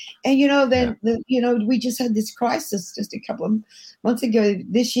it. And we just had this crisis just a couple of months ago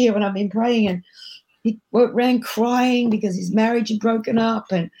this year when I've been praying, and he ran crying because his marriage had broken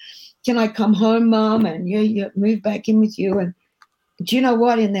up, and can I come home, Mom? And move back in with you. And do you know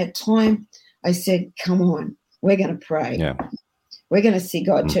what? In that time, I said, come on, we're going to pray. Yeah. We're going to see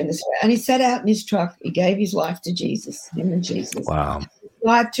God turn this way. And he sat out in his truck. He gave his life to Jesus, him and Jesus. Wow. His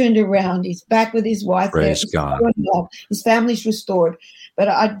life turned around. He's back with his wife. Praise God. His family's restored. But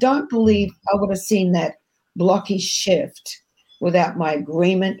I don't believe I would have seen that blocky shift without my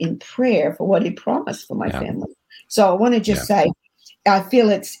agreement in prayer for what he promised for my family. So I want to just say, I feel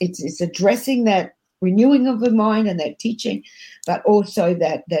it's addressing that renewing of the mind and that teaching, but also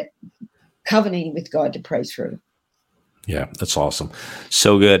that covenanting with God to pray through. Yeah, that's awesome.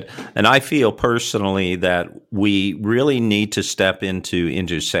 So good. And I feel personally that we really need to step into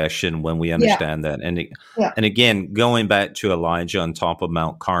intercession when we understand that. And and again, going back to Elijah on top of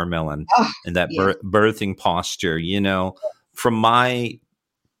Mount Carmel and that birthing posture, from my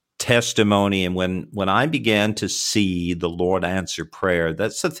testimony, and when I began to see the Lord answer prayer,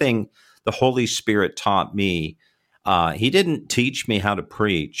 that's the thing the Holy Spirit taught me. He didn't teach me how to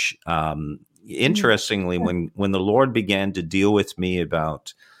preach. Interestingly, when the Lord began to deal with me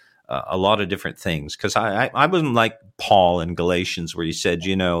about a lot of different things, because I wasn't like Paul in Galatians where he said,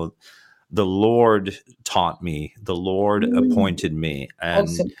 the Lord taught me, the Lord appointed me, and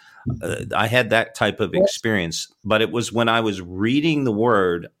I had that type of experience. But it was when I was reading the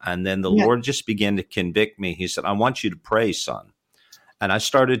Word, and then the Lord just began to convict me. He said, I want you to pray, son. And I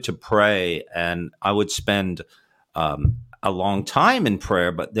started to pray, and I would spend a long time in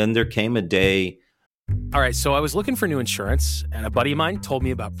prayer, but then there came a day. All right, so I was looking for new insurance, and a buddy of mine told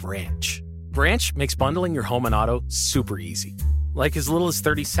me about Branch. Branch makes bundling your home and auto super easy, like as little as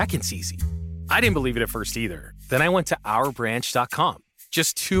 30 seconds easy. I didn't believe it at first either. Then I went to ourbranch.com.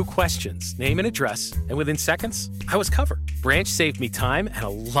 Just 2 questions, name and address, and within seconds, I was covered. Branch saved me time and a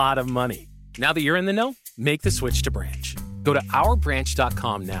lot of money. Now that you're in the know, make the switch to Branch. Go to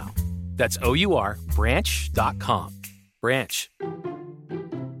ourbranch.com now. That's ourbranch.com. Branch.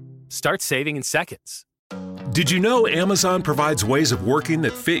 Start saving in seconds. Did you know Amazon provides ways of working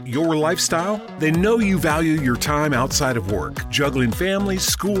that fit your lifestyle? They know you value your time outside of work, juggling family,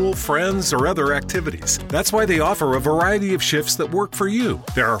 school, friends, or other activities. That's why they offer a variety of shifts that work for you.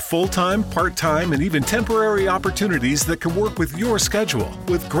 There are full-time, part-time, and even temporary opportunities that can work with your schedule,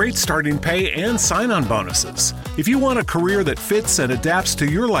 with great starting pay and sign-on bonuses. If you want a career that fits and adapts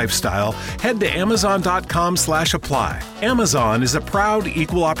to your lifestyle, head to Amazon.com/apply. Amazon is a proud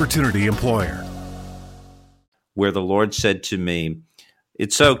equal opportunity employer. Where the Lord said to me,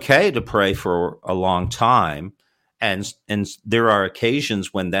 it's okay to pray for a long time, and there are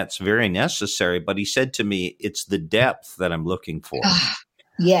occasions when that's very necessary, but he said to me, it's the depth that I'm looking for.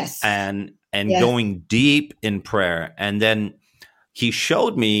 Yes. And Yes. going deep in prayer. And then he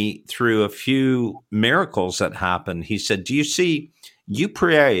showed me through a few miracles that happened. He said, do you see, you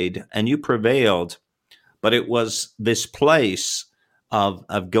prayed and you prevailed, but it was this place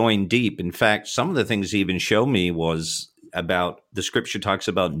of going deep. In fact, some of the things he even showed me was about, the scripture talks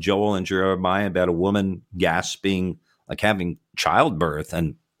about Joel and Jeremiah, about a woman gasping, like having childbirth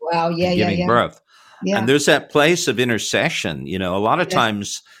and giving birth. Yeah. And there's that place of intercession. You know, a lot of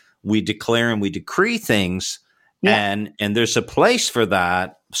times we declare and we decree things, and there's a place for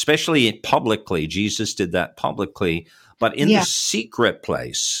that, especially publicly. Jesus did that publicly, but in the secret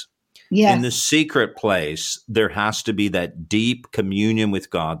place. Yes. In the secret place, there has to be that deep communion with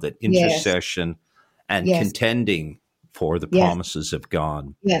God, that intercession and contending for the promises of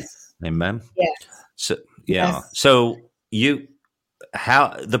God. Yes. Amen. Yes. So, So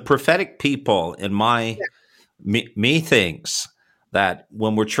how the prophetic people in me thinks that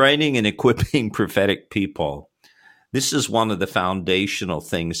when we're training and equipping prophetic people, this is one of the foundational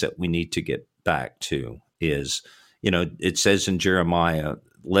things that we need to get back to is, it says in Jeremiah,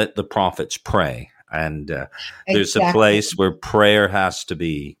 let the prophets pray. And there's a place where prayer has to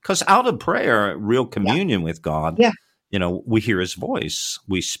be, because out of prayer, real communion with God, we hear his voice,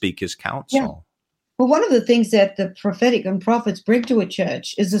 we speak his counsel. Yeah. Well, one of the things that the prophetic and prophets bring to a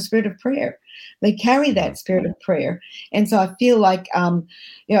church is the spirit of prayer. They carry that spirit of prayer. And so I feel like, I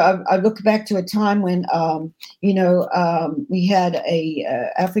look back to a time when, we had a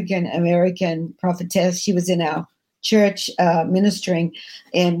African-American prophetess. She was in our church ministering,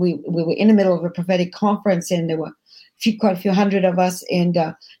 and we were in the middle of a prophetic conference, and there were quite a few hundred of us, and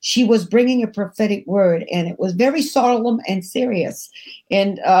she was bringing a prophetic word, and it was very solemn and serious.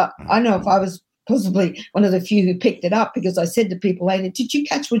 And I don't know if I was possibly one of the few who picked it up, because I said to people later, did you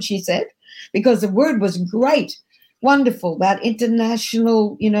catch what she said? Because the word was great, wonderful, that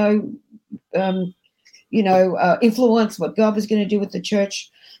international, influence, what God was going to do with the church.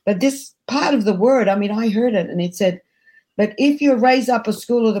 But this part of the word, I heard it, and it said, but if you raise up a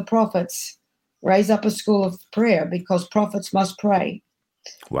school of the prophets, raise up a school of prayer, because prophets must pray.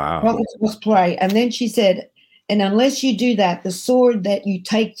 Wow. Prophets must pray. And then she said, and unless you do that, the sword that you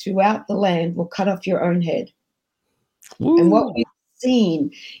take throughout the land will cut off your own head. Woo. And what we've seen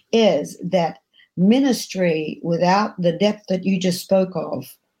is that ministry without the depth that you just spoke of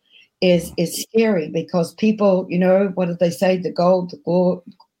is scary, because people, what did they say? The gold, the glory,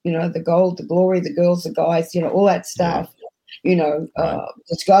 the girls, the guys, all that stuff.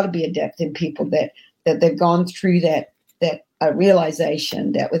 There's got to be a depth in people that they've gone through that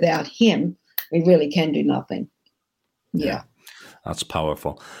realization that without him, we really can do nothing. Yeah. That's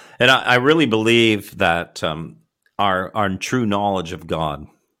powerful. And I really believe that our true knowledge of God,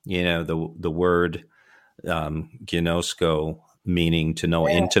 the word gnosko, meaning to know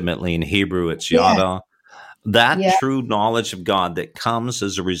intimately. In Hebrew, it's yada. That true knowledge of God that comes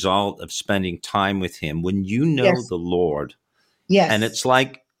as a result of spending time with him. When you know the Lord, and it's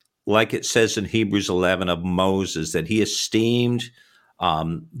like it says in Hebrews 11 of Moses, that he esteemed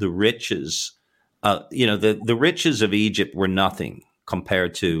the riches. The riches of Egypt were nothing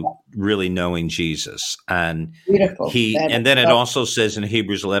compared to really knowing Jesus. And beautiful. And then it also says in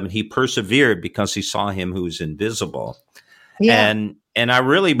Hebrews 11, he persevered because he saw him who is invisible. Yeah. And I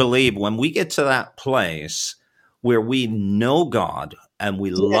really believe when we get to that place where we know God and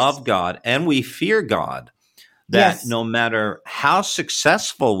we love God and we fear God, that no matter how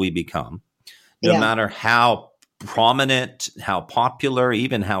successful we become, no matter how prominent, how popular,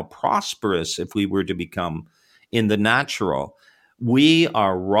 even how prosperous, if we were to become in the natural, we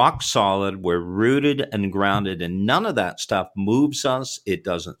are rock solid. We're rooted and grounded, and none of that stuff moves us. It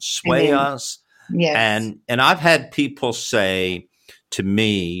doesn't sway us. Yes. And I've had people say to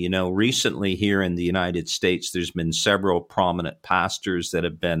me, recently here in the United States, there's been several prominent pastors that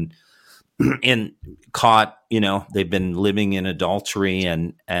have been caught, they've been living in adultery,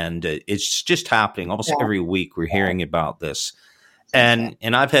 and it's just happening almost every week. We're hearing about this. And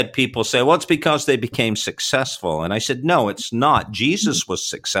I've had people say, well, it's because they became successful. And I said, no, it's not. Jesus was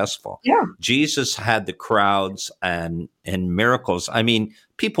successful. Yeah. Jesus had the crowds and miracles. I mean,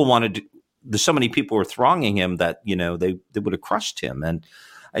 people there's so many people were thronging him that, they would have crushed him. And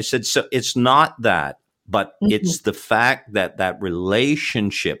I said, so it's not that, but it's the fact that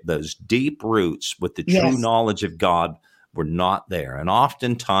relationship, those deep roots with the true knowledge of God were not there. And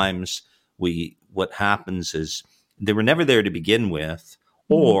oftentimes what happens is, they were never there to begin with,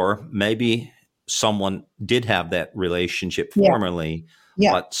 or maybe someone did have that relationship formerly,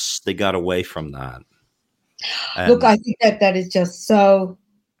 but they got away from that. And look, I think that is just so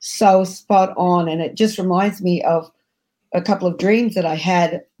spot on. And it just reminds me of a couple of dreams that I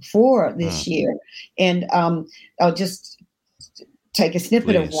had for this year. And I'll just take a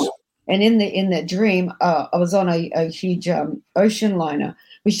snippet of one. And in that dream, I was on a huge ocean liner,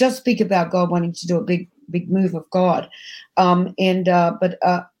 which does speak about God wanting to do a big move of God. And I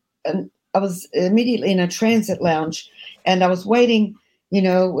was immediately in a transit lounge, and I was waiting,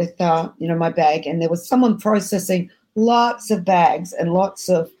 with, my bag, and there was someone processing lots of bags and lots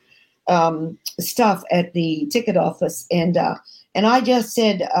of stuff at the ticket office. And I just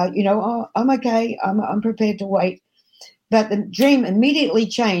said, I'm okay. I'm prepared to wait. But the dream immediately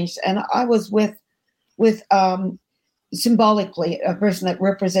changed, and I was with symbolically a person that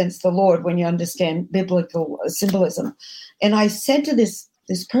represents the Lord when you understand biblical symbolism. And I said to this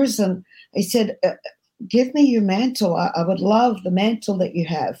person, I said, give me your mantle. I would love the mantle that you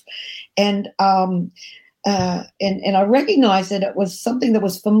have. And I recognized that it was something that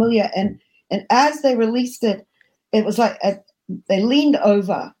was familiar. And as they released it, it was like they leaned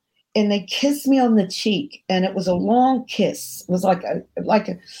over and they kissed me on the cheek, and it was a long kiss. It was like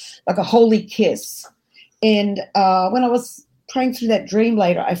a holy kiss. And when I was praying through that dream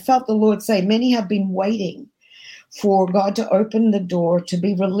later, I felt the Lord say, many have been waiting for God to open the door to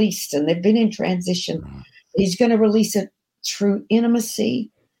be released, and they've been in transition. He's going to release it through intimacy,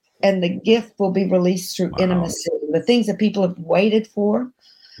 and the gift will be released through intimacy. The things that people have waited for,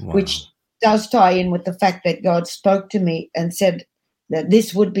 which does tie in with the fact that God spoke to me and said that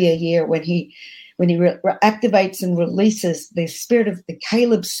this would be a year when he activates and releases the spirit of the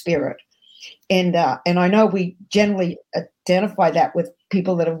Caleb spirit. And I know we generally identify that with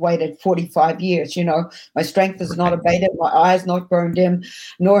people that have waited 45 years. My strength has not abated, my eye has not grown dim,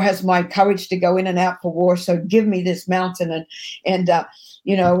 nor has my courage to go in and out for war. So give me this mountain. And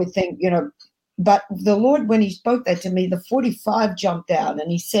we think, but the Lord, when he spoke that to me, the 45 jumped out, and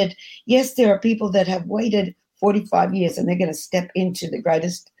he said, yes, there are people that have waited 45 years, and they're going to step into the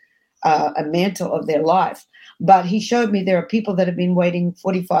greatest a mantle of their life. But he showed me there are people that have been waiting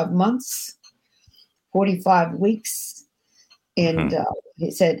 45 months, 45 weeks. And he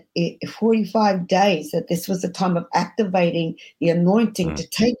said 45 days, that this was the time of activating the anointing to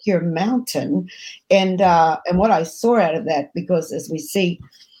take your mountain. And what I saw out of that, because as we see,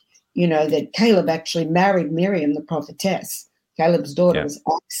 that Caleb actually married Miriam, the prophetess. Caleb's daughter was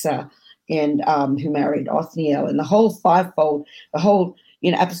Asa, and who married Othniel, and the whole fivefold, the whole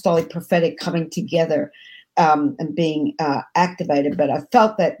apostolic prophetic coming together and being activated. But I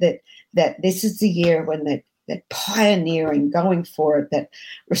felt that this is the year when that pioneering, going for it, that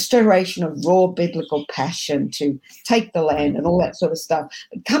restoration of raw biblical passion to take the land and all that sort of stuff.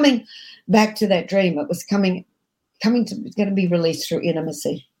 But coming back to that dream, it was going to be released through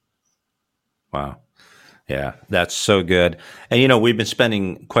intimacy. Wow. Yeah, that's so good. And, we've been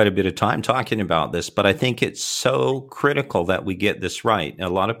spending quite a bit of time talking about this, but I think it's so critical that we get this right. A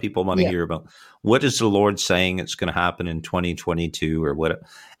lot of people want to hear about what is the Lord saying it's going to happen in 2022 or what.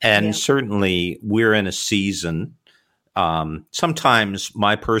 And certainly we're in a season. Sometimes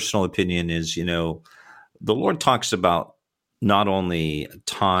my personal opinion is, the Lord talks about not only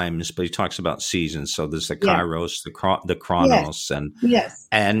times, but he talks about seasons. So there's the Kairos, the Chronos,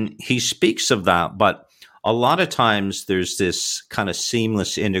 and he speaks of that. But a lot of times there's this kind of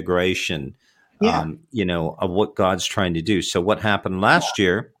seamless integration, of what God's trying to do. So what happened last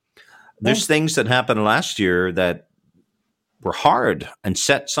year, there's things that happened last year that were hard and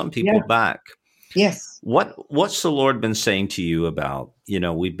set some people back. Yes. What's the Lord been saying to you about,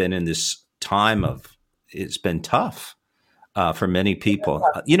 we've been in this time of, it's been tough for many people.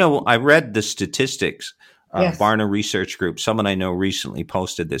 I read the statistics, Barna Research Group, someone I know recently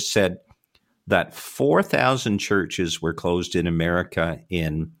posted this, said that 4,000 churches were closed in America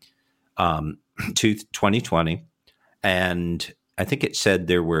in 2020. And I think it said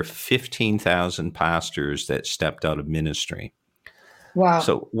there were 15,000 pastors that stepped out of ministry. Wow.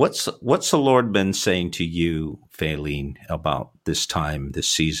 So what's the Lord been saying to you, Faylene, about this time, this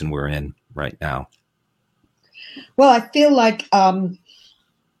season we're in right now? Well, I feel like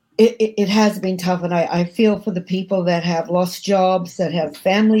it has been tough, and I feel for the people that have lost jobs, that have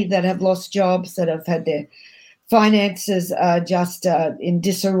family that have lost jobs, that have had their finances just in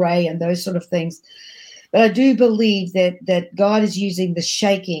disarray and those sort of things. But I do believe that God is using the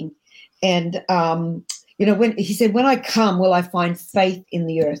shaking, and when He said, "When I come, will I find faith in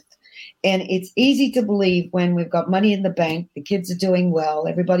the earth?" And it's easy to believe when we've got money in the bank, the kids are doing well,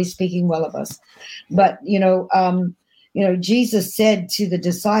 everybody's speaking well of us. But, Jesus said to the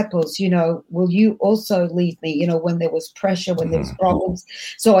disciples, will you also leave me, when there was pressure, when there was problems.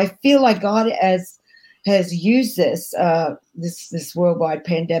 So I feel like God has used this worldwide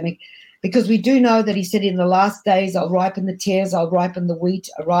pandemic, because we do know that He said, in the last days, I'll ripen the tares, I'll ripen the wheat,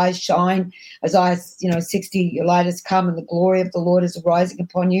 arise, shine. Isaiah 60, your light has come and the glory of the Lord is arising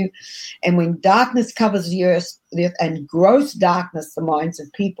upon you. And when darkness covers the earth and gross darkness the minds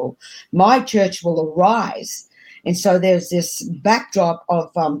of people, my church will arise. And so there's this backdrop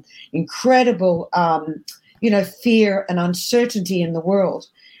of incredible, fear and uncertainty in the world.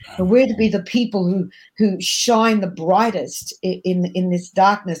 And we're to be the people who shine the brightest in this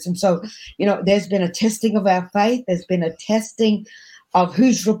darkness. And so, there's been a testing of our faith. There's been a testing of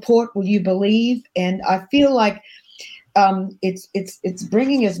whose report will you believe. And I feel like it's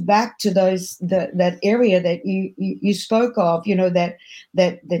bringing us back to that area that you spoke of.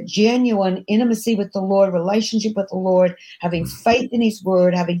 That genuine intimacy with the Lord, relationship with the Lord, having faith in His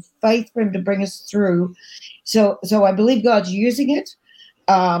Word, having faith for Him to bring us through. So I believe God's using it.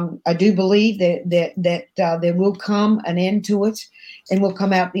 I do believe that there will come an end to it, and we'll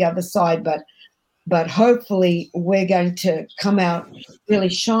come out the other side. But hopefully we're going to come out really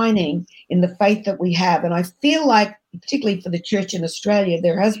shining in the faith that we have. And I feel like, particularly for the church in Australia,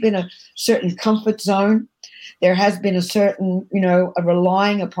 there has been a certain comfort zone. There has been a certain, a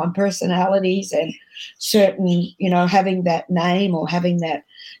relying upon personalities and certain, having that name or having that,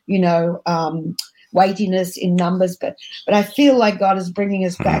 weightiness in numbers, but I feel like God is bringing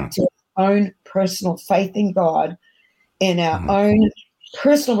us back to our own personal faith in God and our own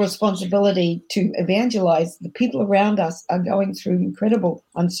personal responsibility to evangelize. The people around us are going through incredible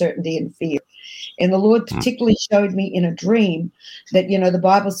uncertainty and fear. And the Lord particularly showed me in a dream that, the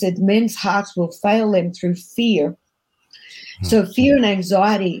Bible said men's hearts will fail them through fear. So fear and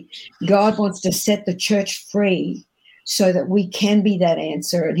anxiety, God wants to set the church free so that we can be that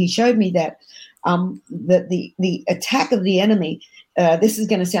answer. And He showed me that the attack of the enemy, this is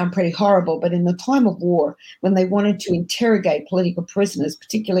going to sound pretty horrible, but in the time of war, when they wanted to interrogate political prisoners,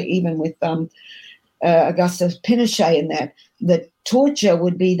 particularly even with Augusto Pinochet and that, the torture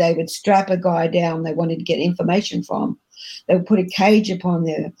would be they would strap a guy down they wanted to get information from. They would put a cage upon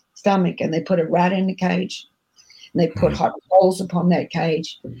their stomach and they put a rat in the cage and they put hot coals upon that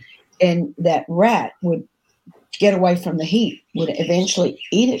cage, and that rat would get away from the heat, would eventually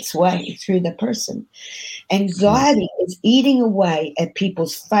eat its way through the person. Anxiety is eating away at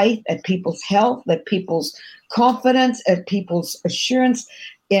people's faith, at people's health, at people's confidence, at people's assurance.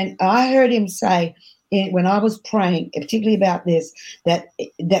 And I heard Him say, when I was praying, particularly about this,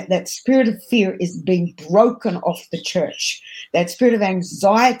 that spirit of fear is being broken off the church. That spirit of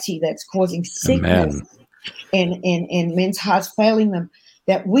anxiety that's causing sickness and men's hearts failing them.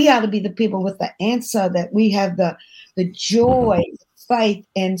 That we are to be the people with the answer, that we have the joy, faith.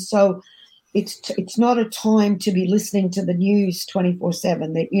 And so it's not a time to be listening to the news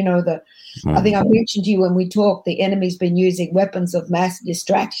 24/7. That, I think I mentioned to you when we talked, the enemy's been using weapons of mass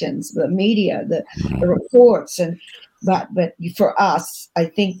distractions, the media, the reports. But for us, I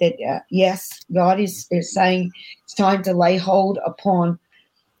think that, yes, God is saying it's time to lay hold upon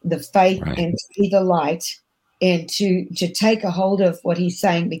the faith and to be the light, and to take a hold of what He's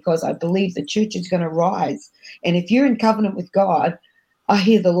saying, because I believe the church is going to rise. And if you're in covenant with God, I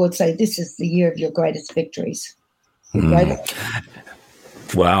hear the Lord say, this is the year of your greatest victories.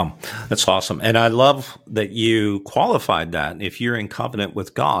 Wow, that's awesome. And I love that you qualified that, if you're in covenant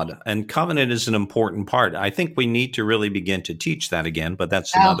with God. And covenant is an important part. I think we need to really begin to teach that again, but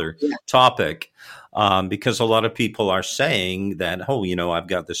that's another topic. Because a lot of people are saying that, I've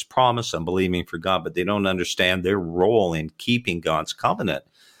got this promise, I'm believing for God, but they don't understand their role in keeping God's covenant.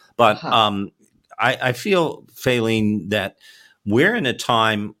 But I feel, Faylene, that we're in a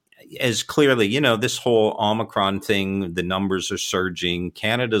time, as clearly, this whole Omicron thing, the numbers are surging,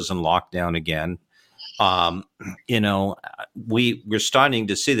 Canada's in lockdown again. We're starting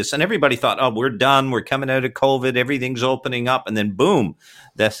to see this, and everybody thought, oh, we're done. We're coming out of COVID. Everything's opening up. And then boom,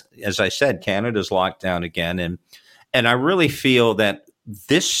 that's, as I said, Canada's locked down again. And I really feel that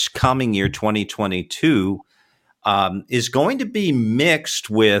this coming year, 2022, is going to be mixed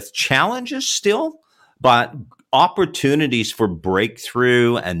with challenges still, but opportunities for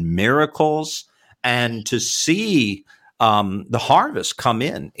breakthrough and miracles, and to see the harvest come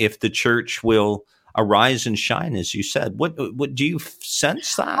in if the church will arise and shine, as you said. What do you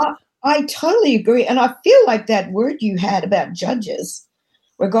sense that? I totally agree. And I feel like that word you had about Judges,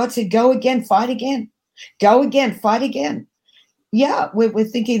 where God said, go again, fight again. Go again, fight again. Yeah, we're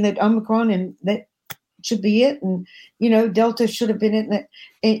thinking that Omicron and that should be it. And, Delta should have been it.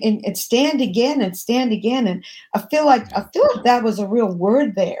 And stand again and stand again. And I feel like that was a real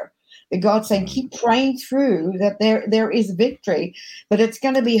word there. That God's saying, keep praying through that there is victory, but it's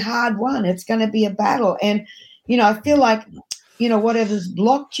going to be hard won. It's going to be a battle. And, I feel like, whatever's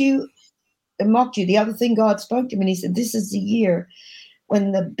blocked you and mocked you. The other thing God spoke to me, and he said, this is the year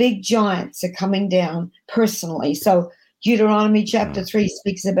when the big giants are coming down personally. So Deuteronomy chapter 3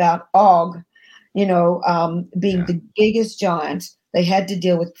 speaks about Og, being the biggest giant they had to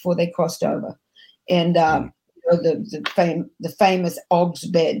deal with before they crossed over. And the famous Og's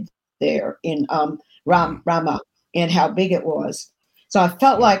bed there in Ramah, and how big it was. So I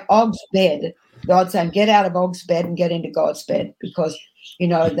felt like Og's bed, God saying, get out of Og's bed and get into God's bed, because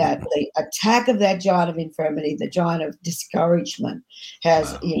that the attack of that giant of infirmity, the giant of discouragement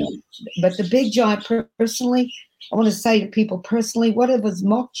has, but the big giant personally, I want to say to people personally, whatever's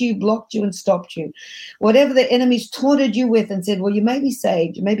mocked you, blocked you, and stopped you, whatever the enemy's taunted you with and said, well, you may be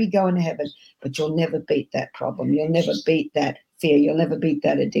saved, you may be going to heaven, but you'll never beat that problem. You'll never beat that fear. You'll never beat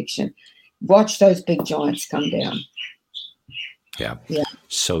that addiction. Watch those big giants come down. Yeah.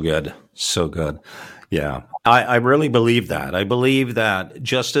 So good. So good. Yeah. I really believe that. I believe that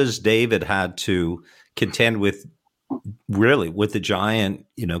just as David had to contend with the giant,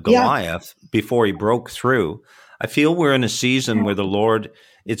 Goliath before he broke through, I feel we're in a season where the Lord,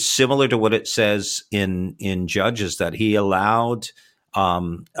 it's similar to what it says in Judges, that he allowed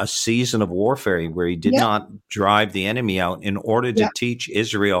a season of warfare where he did not drive the enemy out in order to teach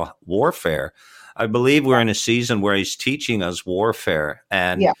Israel warfare. I believe we're in a season where he's teaching us warfare.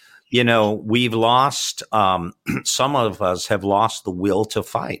 And, we've lost, some of us have lost the will to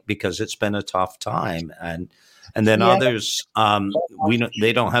fight because it's been a tough time. And then others,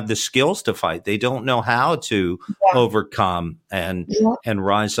 they don't have the skills to fight. They don't know how to overcome and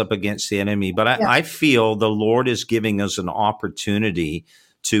rise up against the enemy. But I feel the Lord is giving us an opportunity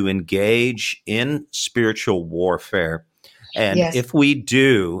to engage in spiritual warfare. And if we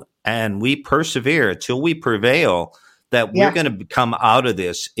do, and we persevere till we prevail, that we're going to come out of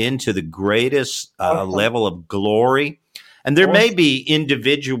this into the greatest level of glory. And there may be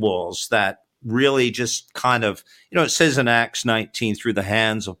individuals that really just kind of, it says in Acts 19, through the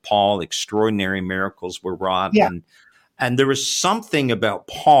hands of Paul, extraordinary miracles were wrought. And there was something about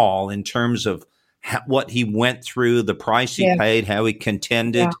Paul in terms of what he went through, the price he paid, how he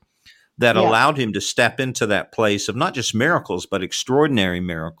contended, that allowed him to step into that place of not just miracles, but extraordinary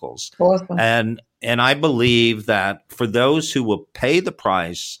miracles. Awesome. And I believe that for those who will pay the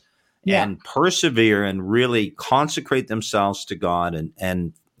price and persevere and really consecrate themselves to God,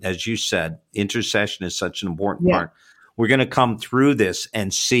 and as you said, intercession is such an important part. We're going to come through this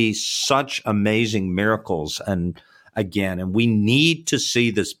and see such amazing miracles. And we need to see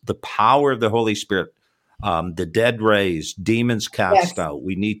this, the power of the Holy Spirit, the dead raised, demons cast out.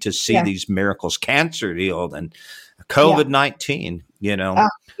 We need to see these miracles, cancer healed, and COVID-19,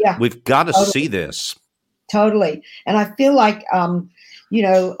 we've got to see this. Totally. And I feel like,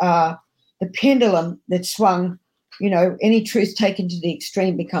 the pendulum that swung, any truth taken to the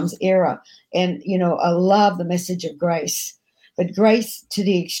extreme becomes error. And, I love the message of grace. But grace to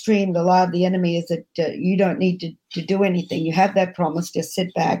the extreme, the lie of the enemy is that you don't need to do anything. You have that promise, just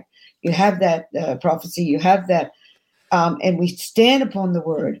sit back. You have that prophecy. You have that. And we stand upon the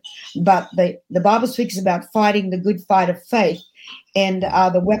word. But the Bible speaks about fighting the good fight of faith and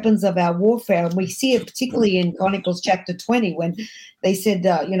the weapons of our warfare. And we see it particularly in Chronicles chapter 20, when they said,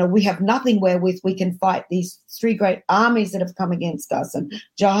 we have nothing wherewith we can fight these three great armies that have come against us. And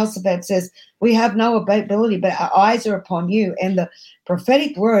Jehoshaphat says, we have no ability, but our eyes are upon you. And the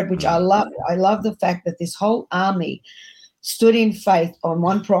prophetic word, which I love the fact that this whole army stood in faith on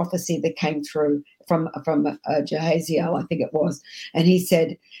one prophecy that came through from Jehaziel, I think it was. And he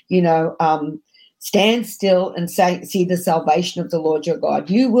said, stand still and see the salvation of the Lord your God.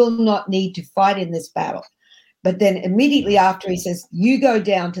 You will not need to fight in this battle. But then immediately after, he says, you go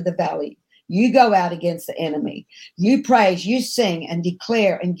down to the valley. You go out against the enemy. You praise, you sing and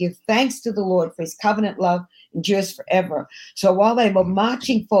declare and give thanks to the Lord, for his covenant love endures forever. So while they were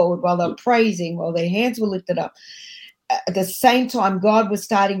marching forward, while they were praising, while their hands were lifted up, at the same time, God was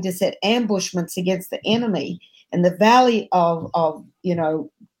starting to set ambushments against the enemy. And the valley of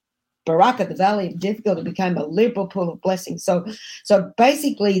Baraka, the valley of difficulty, became a liberal pool of blessing. So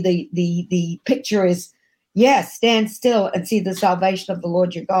basically the picture is, yes, stand still and see the salvation of the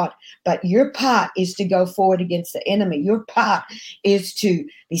Lord your God. But your part is to go forward against the enemy. Your part is to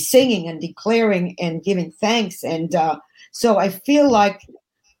be singing and declaring and giving thanks. And so I feel like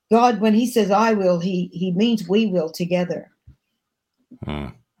God, when he says I will, he means we will together.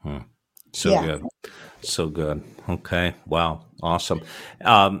 Good. So good. Okay. Wow. Awesome.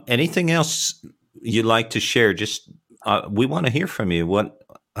 Anything else you'd like to share? Just we want to hear from you. What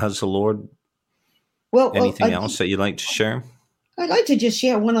has the Lord... Anything else that you'd like to share? I'd like to just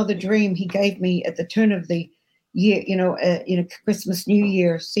share one other dream he gave me at the turn of the year, Christmas, New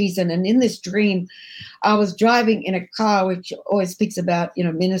Year season. And in this dream, I was driving in a car, which always speaks about,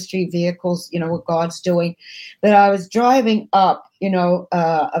 ministry vehicles, what God's doing. But I was driving up,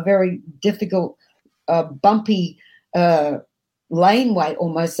 a very difficult, bumpy laneway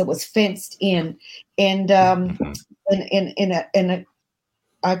almost that was fenced in. And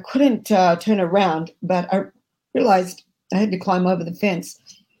I couldn't turn around, but I realized I had to climb over the fence.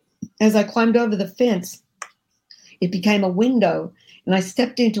 As I climbed over the fence, it became a window, and I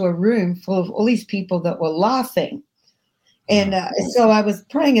stepped into a room full of all these people that were laughing. And so I was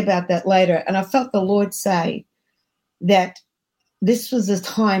praying about that later, and I felt the Lord say that this was a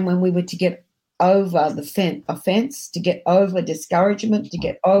time when we were to get over the offense, to get over discouragement, to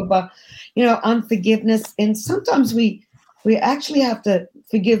get over, unforgiveness. And sometimes we actually have to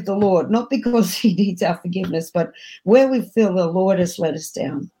forgive the Lord, not because he needs our forgiveness, but where we feel the Lord has let us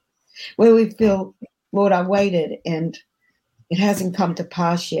down, where we feel, Lord, I waited and it hasn't come to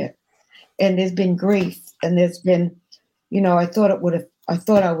pass yet. And there's been grief, and there's been, I thought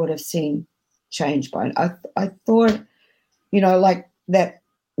I would have seen change by it. I thought, like that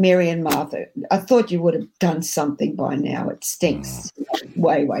Mary and Martha, I thought you would have done something by now. It stinks.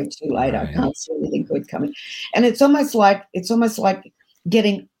 Way, way too late. I can't see anything good coming. And it's almost like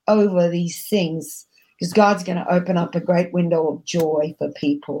getting over these things, because God's going to open up a great window of joy for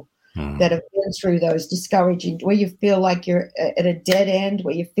people that have been through those discouraging, where you feel like you're at a dead end,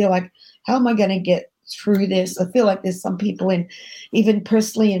 where you feel like, how am I going to get through this? I feel like there's some people even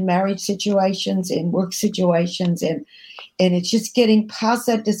personally in marriage situations, in work situations, and it's just getting past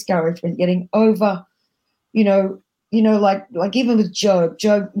that discouragement, getting over, like even with Job,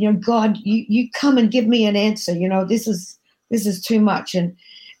 God, you come and give me an answer. This is too much. And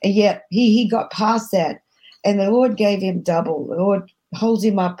yet he got past that, and the Lord gave him double. The Lord holds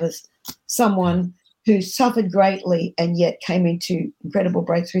him up as someone who suffered greatly and yet came into incredible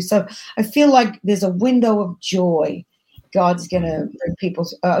breakthrough. So I feel like there's a window of joy. God's going to bring people,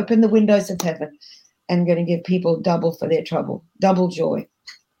 open the windows of heaven, and going to give people double for their trouble, double joy.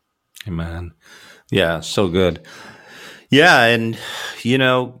 Amen. Yeah, so good. Yeah, and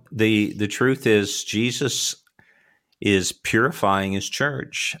the truth is Jesus is purifying his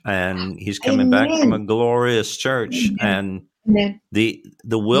church, and he's coming back from a glorious church. Amen. And the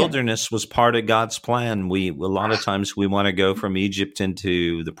wilderness was part of God's plan. A lot of times we want to go from Egypt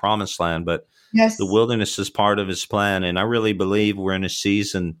into the promised land, but the wilderness is part of his plan. And I really believe we're in a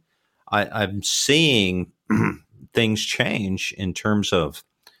season. I'm seeing things change in terms of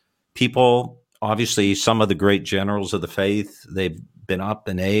people. Obviously, some of the great generals of the faith, they've been up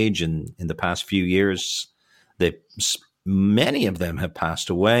in age, and in the past few years, many of them have passed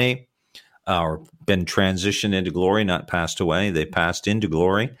away or been transitioned into glory, not passed away. They passed into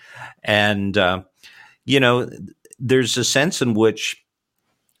glory. And, there's a sense in which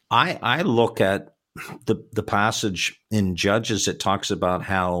I look at the passage in Judges that talks about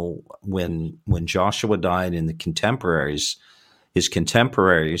how when Joshua died and his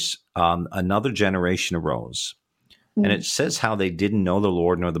contemporaries, another generation arose. And it says how they didn't know the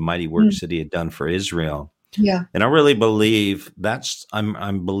Lord nor the mighty works that he had done for Israel. Yeah. And I really believe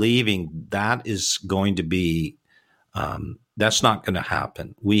I'm believing that is going to be, that's not going to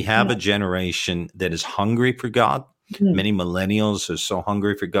happen. We have a generation that is hungry for God. Many millennials are so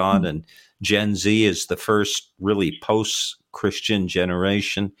hungry for God, and Gen Z is the first really post-Christian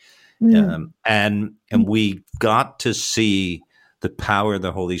generation. And we got to see the power of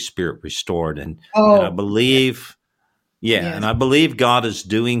the Holy Spirit restored. And I believe, and I believe God is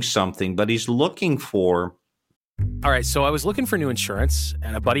doing something, but he's looking for. All right, so I was looking for new insurance,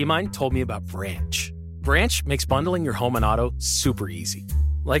 and a buddy of mine told me about Branch. Branch makes bundling your home and auto super easy,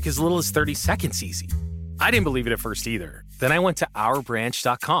 like as little as 30 seconds easy. I didn't believe it at first either. Then I went to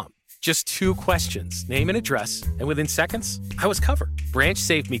ourbranch.com. Just 2 questions, name and address, and within seconds, I was covered. Branch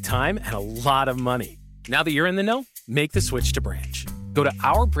saved me time and a lot of money. Now that you're in the know, make the switch to Branch. Go to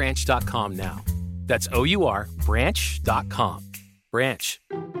ourbranch.com now. That's OUR branch.com. Branch.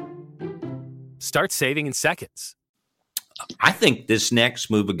 Start saving in seconds. I think this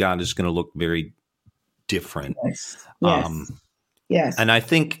next move of God is going to look very different. Yes. And I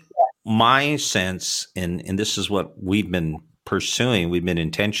think my sense, and this is what we've been pursuing, we've been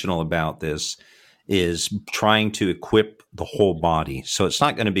intentional about this, is trying to equip the whole body. So it's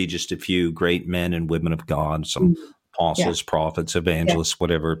not going to be just a few great men and women of God, some apostles, prophets, evangelists,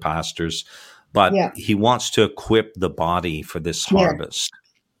 whatever, pastors, but he wants to equip the body for this harvest.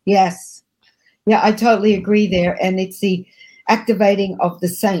 Yes. Yeah, I totally agree there. And it's the activating of the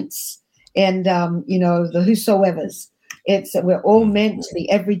saints and, the whosoevers. We're all meant to be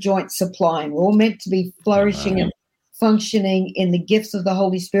every joint supplying. We're all meant to be flourishing and functioning in the gifts of the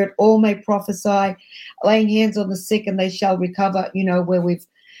Holy Spirit. All may prophesy, laying hands on the sick and they shall recover, where we've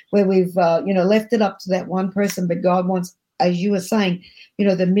left it up to that one person. But God wants, as you were saying,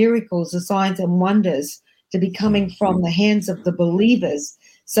 the miracles, the signs and wonders to be coming from the hands of the believers.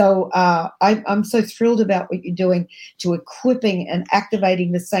 So I'm so thrilled about what you're doing to equipping and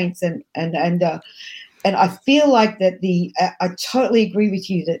activating the saints, and I feel like that I totally agree with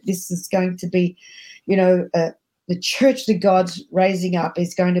you that this is going to be, the church that God's raising up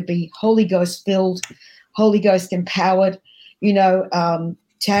is going to be Holy Ghost filled, Holy Ghost empowered,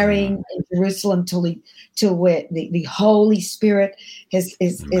 tarrying in Jerusalem till where the Holy Spirit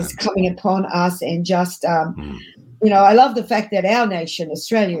is coming upon us, and just I love the fact that our nation,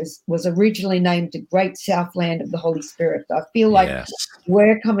 Australia, was originally named the Great Southland of the Holy Spirit. I feel like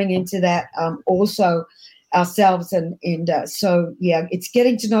we're coming into that also ourselves, and so it's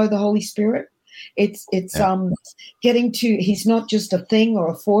getting to know the Holy Spirit. It's getting to, he's not just a thing or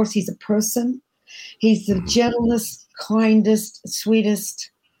a force, he's a person. He's the gentlest, kindest,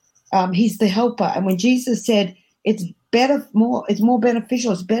 sweetest. He's the helper. And when Jesus said, it's more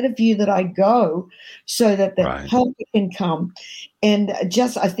beneficial, it's better for you that I go so that the helper can come. And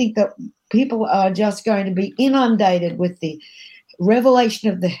I think that people are just going to be inundated with the revelation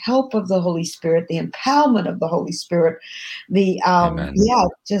of the help of the Holy Spirit, the empowerment of the Holy Spirit,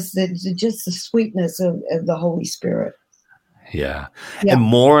 just the sweetness of the Holy Spirit. Yeah. And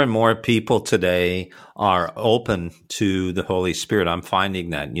more people today are open to the Holy Spirit. I'm finding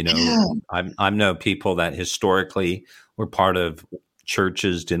that, I know people that historically were part of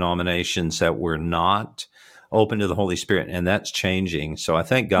churches, denominations that were not open to the Holy Spirit, and that's changing. So I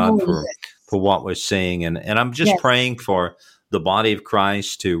thank God for what we're seeing. And I'm just praying for the body of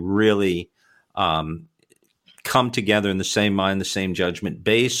Christ to really come together in the same mind, the same judgment,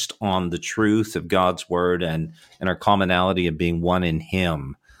 based on the truth of God's word and our commonality of being one in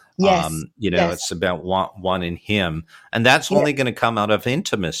Him. It's about one in Him. And that's only going to come out of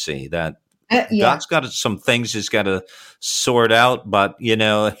intimacy, that God's got some things He's got to sort out, but,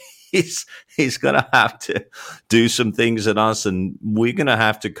 He's going to have to do some things in us, and we're going to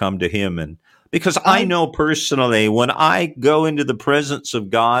have to come to Him. And because I know personally, when I go into the presence of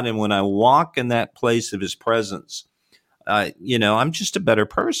God and when I walk in that place of His presence, I'm just a better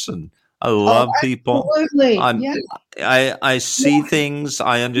person. I love people. I see things.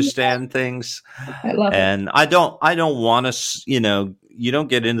 I understand things. I love it. I don't want to, you don't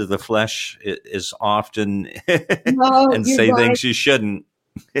get into the flesh as often and say things you shouldn't.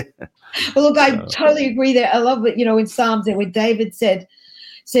 Well, look, I totally agree there. I love it, in Psalms there where David said,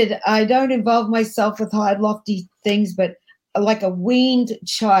 I don't involve myself with high, lofty things, but like a weaned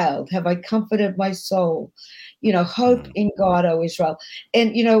child have I comforted my soul. Hope in God, O Israel.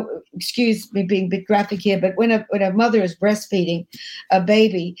 And, excuse me being a bit graphic here, but when a mother is breastfeeding a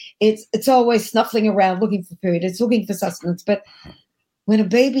baby, it's always snuffling around looking for food. It's looking for sustenance. But when a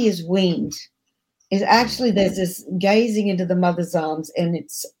baby is weaned, there's this gazing into the mother's arms, and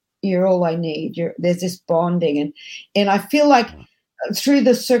you're all I need. There's this bonding. And I feel like through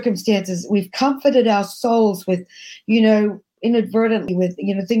the circumstances, we've comforted our souls with, inadvertently with,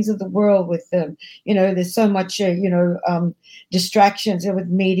 things of the world, with, there's so much, distractions with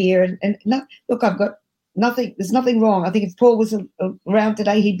media. And look, I've got nothing, there's nothing wrong. I think if Paul was around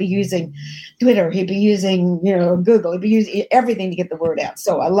today, he'd be using Twitter, he'd be using, Google, he'd be using everything to get the word out.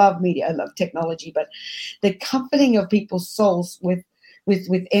 So I love media, I love technology, but the comforting of people's souls with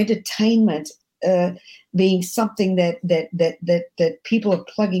entertainment, being something that people are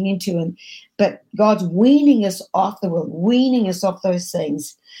plugging into, but God's weaning us off the world, weaning us off those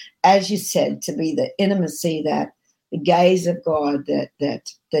things, as you said, to be the intimacy, that the gaze of God, that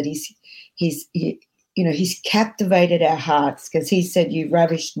He's captivated our hearts, because He said, "You've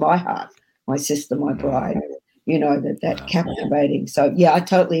ravished my heart, my sister, my bride." That captivating. So I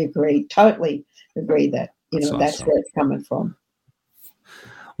totally agree that that's where it's coming from.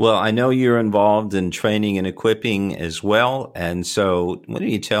 Well, I know you're involved in training and equipping as well. And so why don't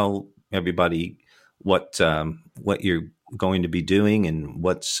you tell everybody what you're going to be doing and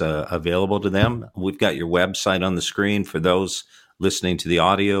what's available to them. We've got your website on the screen for those listening to the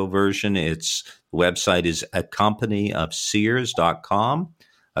audio version. The website is accompanyofseers.com,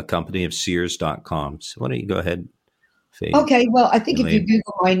 accompanyofseers.com. So why don't you go ahead, Faye? Okay, well, I think if you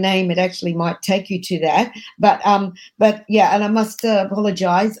Google my name, it actually might take you to that. But yeah, and I must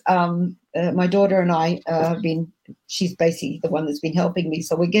apologize. My daughter and I she's basically the one that's been helping me.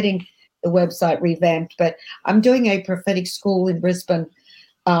 So we're getting the website revamped. But I'm doing a prophetic school in Brisbane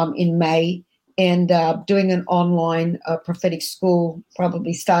in May, and doing an online prophetic school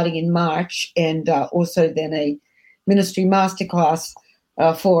probably starting in March, and also then a ministry masterclass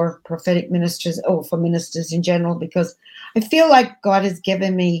for prophetic ministers, or for ministers in general, because I feel like God has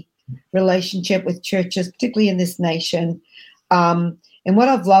given me relationship with churches, particularly in this nation. And what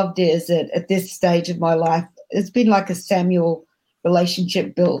I've loved is that at this stage of my life, it's been like a Samuel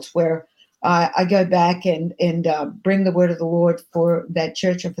relationship built, where I go back and bring the word of the Lord for that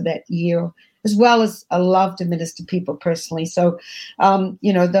church or for that year, as well as I love to minister to people personally. So,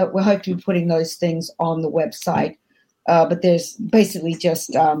 we're hoping to be putting those things on the website. But there's basically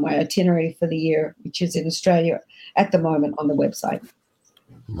just my itinerary for the year, which is in Australia at the moment, on the website.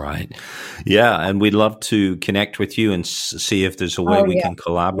 Right. Yeah. And we'd love to connect with you and see if there's a way we can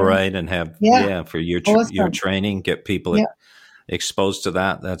collaborate and have, for your training, get people exposed to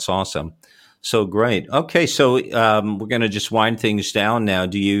that. That's awesome. So great. Okay. So we're going to just wind things down now.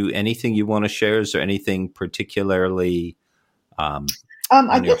 Anything you want to share? Is there anything particularly on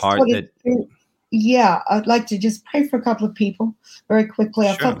your heart I'd like to just pray for a couple of people very quickly.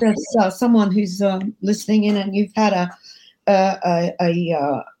 Sure. I thought there's someone who's listening in, and you've had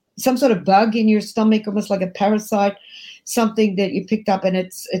some sort of bug in your stomach, almost like a parasite, something that you picked up, and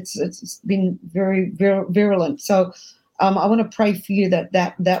it's been very virulent. So I want to pray for you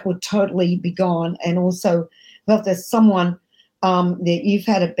that would totally be gone. And also, if there's someone that you've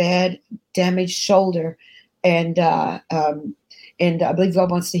had a bad, damaged shoulder, and I believe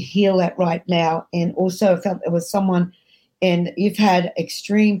God wants to heal that right now. And also, if there was someone, and you've had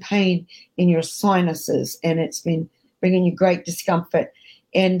extreme pain in your sinuses, and it's been bringing you great discomfort.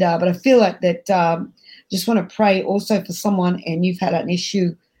 And but I feel like that. Just want to pray also for someone, and you've had an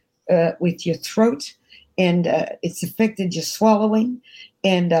issue with your throat, and it's affected your swallowing,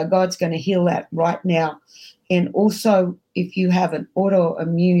 and God's going to heal that right now. And also, if you have an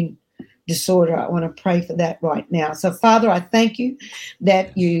autoimmune disorder, I want to pray for that right now. So, Father, I thank you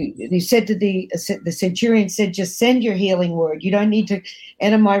that you said to the centurion said, just send your healing word. You don't need to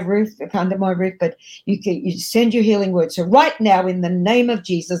enter my roof, under my roof, but you send your healing word. So right now, in the name of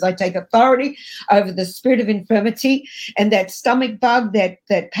Jesus, I take authority over the spirit of infirmity and that stomach bug, that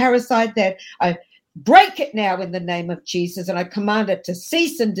parasite, that I break it now in the name of Jesus, and I command it to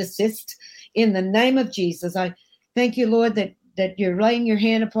cease and desist in the name of Jesus. I thank you, Lord, that you're laying your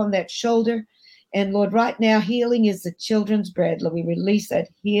hand upon that shoulder. And Lord, right now, healing is the children's bread. Lord, we release that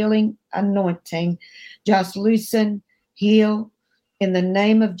healing anointing. Just loosen, heal in the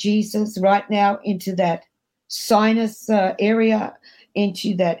name of Jesus right now into that sinus area,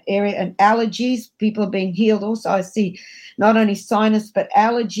 into that area. And allergies, people are being healed. Also, I see not only sinus, but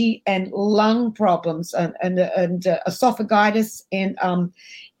allergy and lung problems and esophagitis and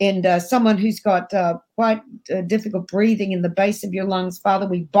someone who's got quite difficult breathing in the base of your lungs. Father,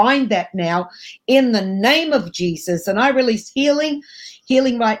 we bind that now in the name of Jesus. And I release healing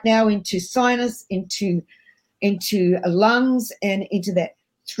right now into sinus, into lungs, and into that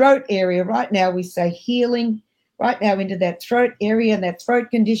throat area. Right now, we say healing right now into that throat area and that throat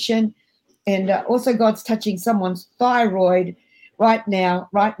condition. And also God's touching someone's thyroid right now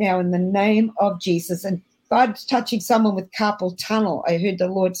in the name of Jesus. And God's touching someone with carpal tunnel. I heard the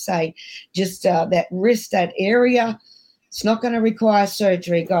Lord say just that wrist, that area. It's not going to require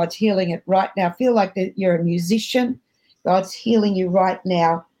surgery. God's healing it right now. Feel like that you're a musician. God's healing you right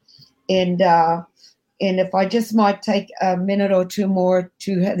now. And if I just might take a minute or two more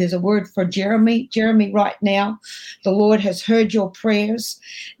there's a word for Jeremy. Jeremy, right now, the Lord has heard your prayers.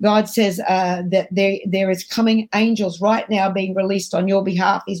 God says that there is coming angels right now being released on your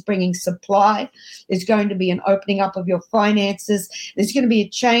behalf. He's bringing supply. There's going to be an opening up of your finances. There's going to be a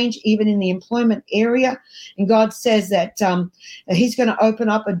change even in the employment area. And God says that he's going to open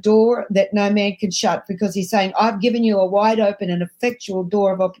up a door that no man can shut, because he's saying, I've given you a wide open and effectual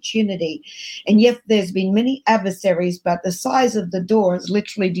door of opportunity. And yet there's been many adversaries, but the size of the door has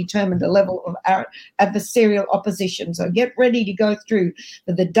literally determined the level of our adversarial opposition. So get ready to go through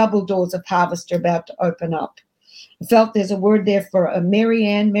the double doors of harvest are about to open up. I felt there's a word there for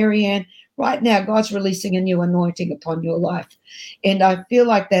Marianne. Marianne, right now, God's releasing a new anointing upon your life. And I feel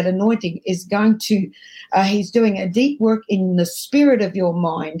like that anointing is going to, he's doing a deep work in the spirit of your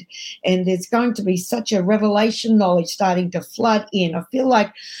mind. And there's going to be such a revelation knowledge starting to flood in. I feel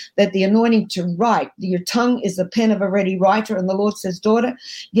like that the anointing to write, your tongue is the pen of a ready writer. And the Lord says, daughter,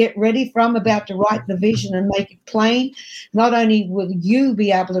 get ready, for I'm about to write the vision and make it plain. Not only will you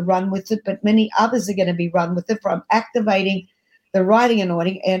be able to run with it, but many others are going to be run with it from activating the writing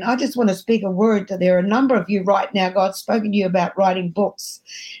anointing. And I just want to speak a word that there are a number of you right now. God's spoken to you about writing books.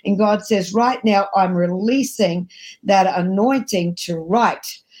 And God says, right now, I'm releasing that anointing to write.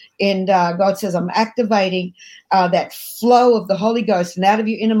 And God says, I'm activating that flow of the Holy Ghost. And out of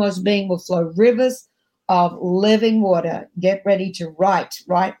your innermost being will flow rivers of living water. Get ready to write.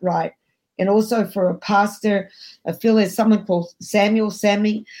 And also for a pastor, I feel there's someone called Sammy,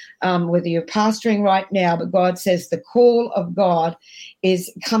 whether you're pastoring right now, but God says the call of God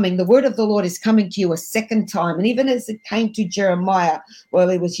is coming. The word of the Lord is coming to you a second time. And even as it came to Jeremiah, while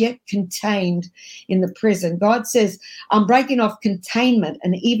he was yet contained in the prison, God says, I'm breaking off containment.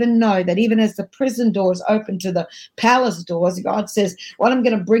 And even know that even as the prison doors open to the palace doors, God says, what I'm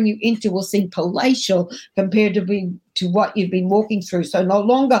going to bring you into will seem palatial compared to what you've been walking through. So no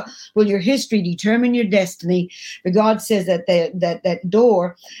longer will your history determine your destiny, but God says that that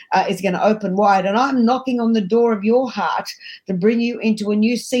door is going to open wide. And I'm knocking on the door of your heart to bring you into a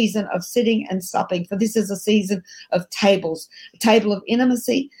new season of sitting and supping, for this is a season of tables, a table of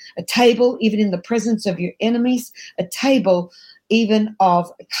intimacy, a table even in the presence of your enemies, a table even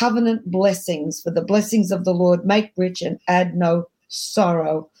of covenant blessings, for the blessings of the Lord make rich and add no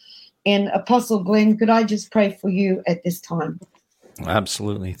sorrow. And Apostle Glenn, could I just pray for you at this time?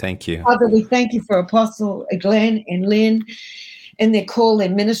 Absolutely. Thank you. Father, we thank you for Apostle Glenn and Lynn and their call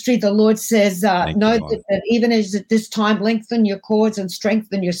and ministry. The Lord says, know that even as at this time, lengthen your cords and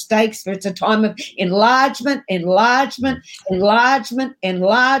strengthen your stakes, for it's a time of enlargement. I'm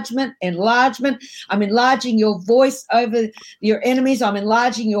enlarging your voice over your enemies. I'm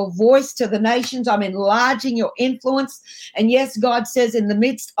enlarging your voice to the nations. I'm enlarging your influence. And yes, God says in the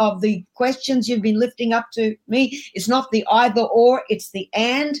midst of the questions you've been lifting up to me, it's not the either or, it's the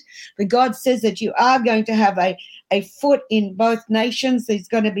and. But God says that you are going to have a foot in both nations. There's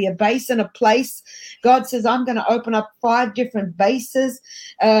going to be a base and a place. God says, I'm going to open up 5 different bases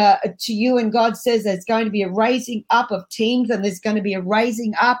to you. And God says there's going to be a raising up of teams, and there's going to be a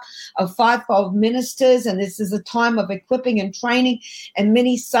raising up of 5-fold ministers. And this is a time of equipping and training and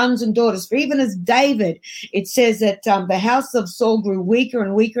many sons and daughters. For even as David, it says that the house of Saul grew weaker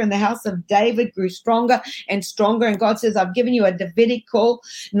and weaker, and the house of David grew stronger and stronger. And God says, I've given you a Davidic call.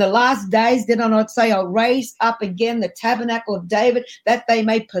 In the last days, did I not say, I'll raise up again the tabernacle of David, that they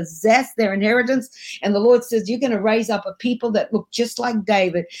may possess their inheritance. And the Lord says, you're going to raise up a people that look just like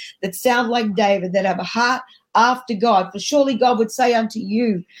David, that sound like David, that have a heart after God. For surely God would say unto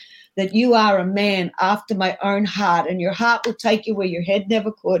you that you are a man after my own heart, and your heart will take you where your head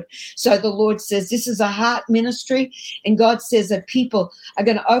never could. So the Lord says this is a heart ministry, and God says that people are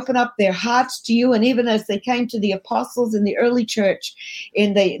going to open up their hearts to you. And even as they came to the apostles in the early church,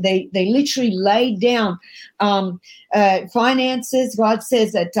 and they literally laid down finances, God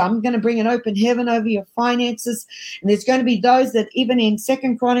says that I'm going to bring an open heaven over your finances. And there's going to be those that even in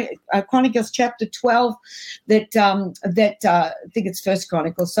Second Chronicles chapter 12, that I think it's First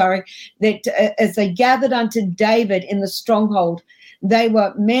Chronicles, that as they gathered unto David in the stronghold, they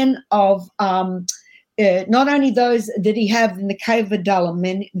were men of not only those that he have in the cave of Adullam,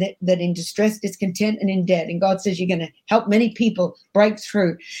 men that in distress, discontent, and in debt. And God says you're going to help many people break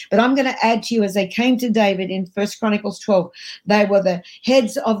through. But I'm going to add to you, as they came to David in 1 Chronicles 12, they were the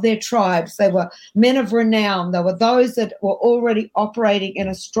heads of their tribes. They were men of renown. They were those that were already operating in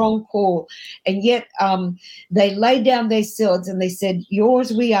a strong call. And yet they laid down their swords and they said,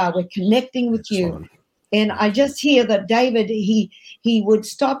 yours we are. We're connecting with you. And I just hear that David, he would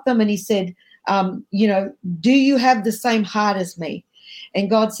stop them and he said, do you have the same heart as me? And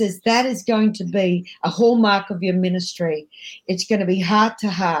God says that is going to be a hallmark of your ministry. It's going to be heart to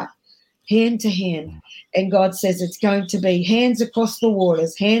heart, hand to hand. And God says it's going to be hands across the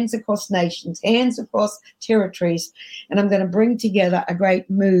waters, hands across nations, hands across territories. And I'm going to bring together a great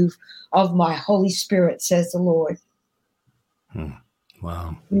move of my Holy Spirit, says the Lord.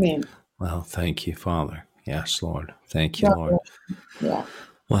 Wow. Amen. Well, thank you, Father. Yes, Lord. Thank you, God Lord. Yeah.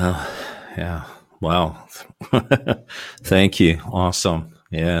 Well, yeah. Wow. Thank you. Awesome.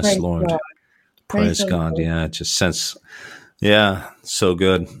 Yes, Praise Lord. God. Praise God. Yeah. Just sense. Yeah. So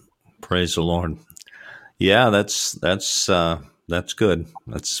good. Praise the Lord. Yeah. That's good.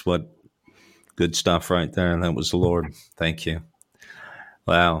 That's what good stuff right there. And that was the Lord. Thank you.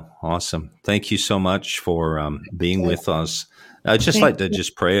 Wow, awesome! Thank you so much for being with us. I'd just like to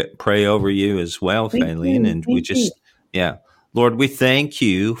just pray over you as well, Faylene, and we just, yeah, Lord, we thank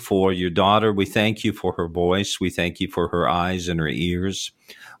you for your daughter. We thank you for her voice. We thank you for her eyes and her ears.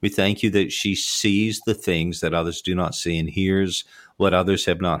 We thank you that she sees the things that others do not see and hears what others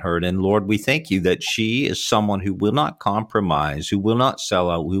have not heard. And Lord, we thank you that she is someone who will not compromise, who will not sell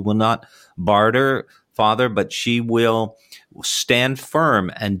out, who will not barter, Father, but she will stand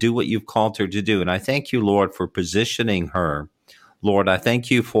firm and do what you've called her to do. And I thank you, Lord, for positioning her. Lord, I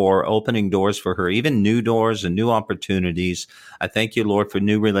thank you for opening doors for her, even new doors and new opportunities. I thank you, Lord, for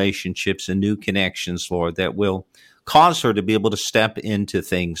new relationships and new connections, Lord, that will cause her to be able to step into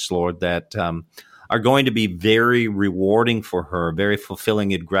things, Lord, that are going to be very rewarding for her, very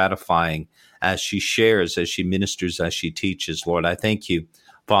fulfilling and gratifying as she shares, as she ministers, as she teaches. Lord, I thank you,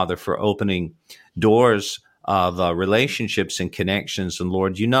 Father, for opening doors of relationships and connections. And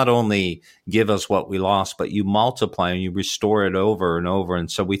Lord, you not only give us what we lost, but you multiply and you restore it over and over.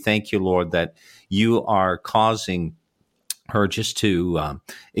 And so we thank you, Lord, that you are causing her just to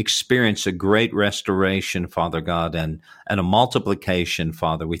experience a great restoration, Father God, and a multiplication,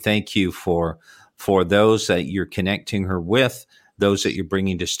 Father. We thank you for those that you're connecting her with, those that you're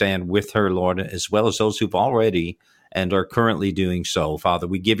bringing to stand with her, Lord, as well as those who've already and are currently doing so. Father,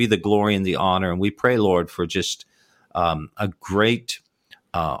 we give you the glory and the honor, and we pray, Lord, for just a great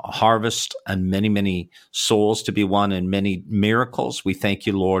harvest and many, many souls to be won and many miracles. We thank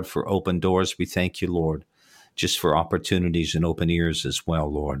you, Lord, for open doors. We thank you, Lord, just for opportunities and open ears as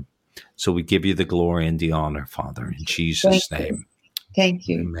well, Lord. So we give you the glory and the honor, Father, in Jesus' name. Thank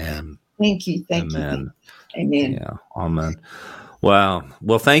you. Amen. Thank you. Thank you. Amen. Yeah. Amen. Wow.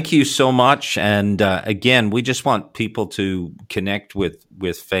 Well, thank you so much. And again, we just want people to connect with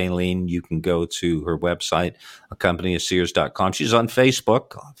Faylene. You can go to her website, accompanyofseers.com. She's on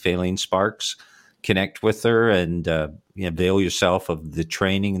Facebook, Faylene Sparks. Connect with her and avail yourself of the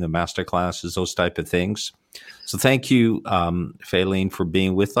training, the master classes, those type of things. So thank you, Faylene, for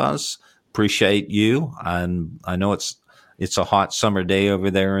being with us. Appreciate you. And I know it's a hot summer day over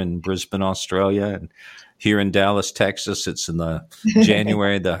there in Brisbane, Australia, and here in Dallas, Texas, it's in the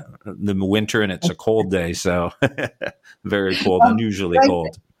January, the winter, and it's a cold day. So very cold, unusually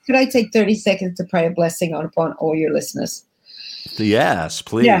cold. Could I take 30 seconds to pray a blessing upon all your listeners? Yes,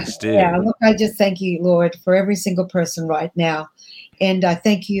 please do. Yeah, look, I just thank you, Lord, for every single person right now. And I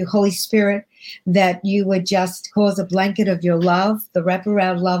thank you, Holy Spirit, that you would just cause a blanket of your love, the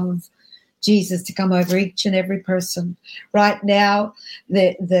wraparound love of Jesus, to come over each and every person right now.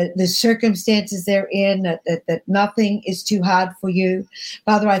 The circumstances they're in, that nothing is too hard for you.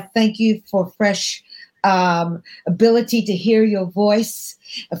 Father, I thank you for fresh ability to hear your voice,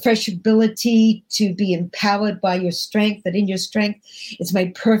 a fresh ability to be empowered by your strength, that in your strength it's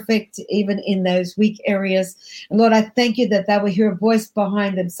made perfect even in those weak areas. And Lord, I thank you that they will hear a voice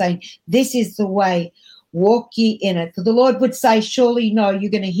behind them saying, this is the way, walk ye in it. For the Lord would say, surely no,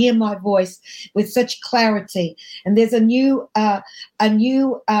 you're going to hear my voice with such clarity. And there's I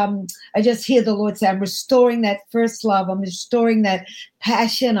just hear the Lord say, I'm restoring that first love. I'm restoring that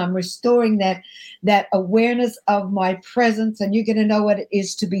passion. I'm restoring that awareness of my presence. And you're going to know what it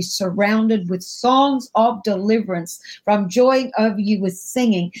is to be surrounded with songs of deliverance. From joy over you with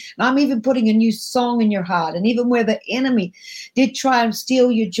singing. And I'm even putting a new song in your heart. And even where the enemy did try and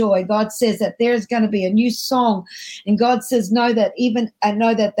steal your joy, God says that there's going to be a new song. And God says, know that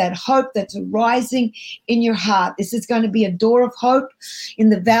hope that's rising in your heart, this is going to be a door of hope in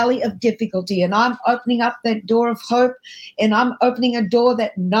the valley of difficulty. And I'm opening up that door of hope, and I'm opening a door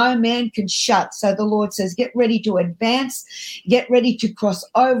that no man can shut. So the Lord says, get ready to advance, get ready to cross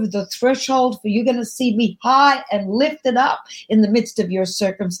over the threshold, for you're going to see me high and lifted up in the midst of your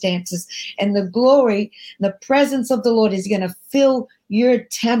circumstances. And the glory, the presence of the Lord is going to fill your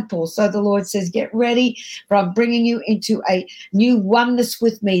temple. So the Lord says, get ready, for I'm bringing you into a new oneness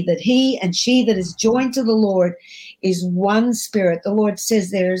with me, that he and she that is joined to the Lord is one spirit. The Lord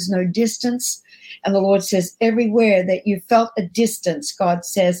says there is no distance. And the Lord says, everywhere that you felt a distance, God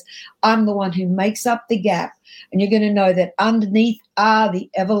says, I'm the one who makes up the gap. And you're going to know that underneath are the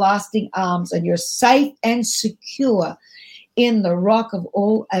everlasting arms, and you're safe and secure in the rock of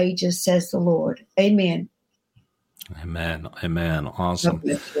all ages, says the Lord. Amen. Amen. Amen. Awesome.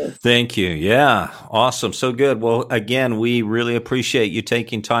 Thank you. Yeah. Awesome. So good. Well, again, we really appreciate you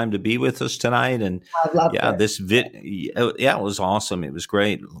taking time to be with us tonight. And I love it was awesome. It was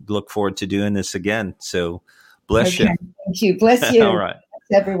great. Look forward to doing this again. So bless you. Thank you. Bless you. All right.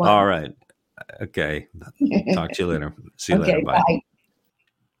 Bless everyone. All right. Okay. Talk to you later. See you later. Bye.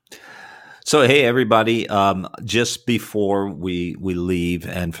 So, hey, everybody, just before we leave,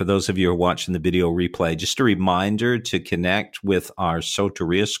 and for those of you who are watching the video replay, just a reminder to connect with our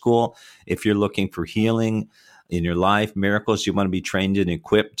Soteria School. If you're looking for healing in your life, miracles, you want to be trained and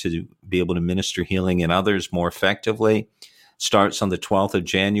equipped to be able to minister healing in others more effectively. Starts on the 12th of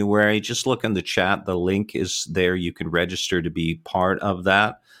January. Just look in the chat. The link is there. You can register to be part of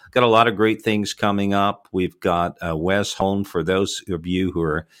that. Got a lot of great things coming up. We've got Wes Hone. For those of you who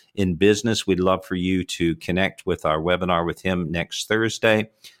are in business, we'd love for you to connect with our webinar with him next Thursday.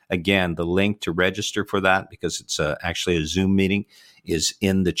 Again, the link to register for that, because it's actually a Zoom meeting, is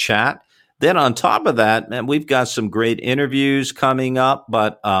in the chat. Then on top of that, man, we've got some great interviews coming up,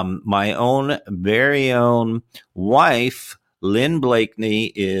 but my own very own wife, Lynn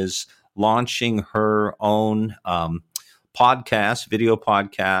Blakeney, is launching her own podcast, video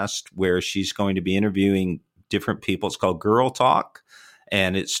podcast, where she's going to be interviewing different people. It's called Girl Talk,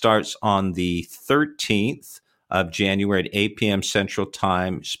 and it starts on the 13th of January at 8 p.m. Central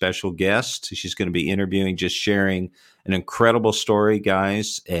Time. Special guest. She's going to be interviewing, just sharing an incredible story,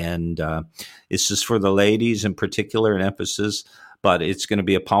 guys. And this is for the ladies in particular, an emphasis, but it's going to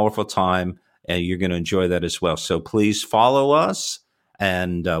be a powerful time, and you're going to enjoy that as well. So please follow us.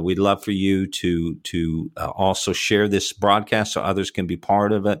 And we'd love for you to also share this broadcast so others can be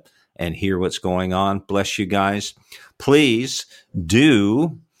part of it and hear what's going on. Bless you guys. Please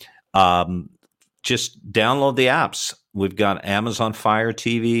do just download the apps. We've got Amazon Fire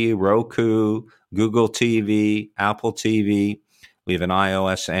TV, Roku, Google TV, Apple TV. We have an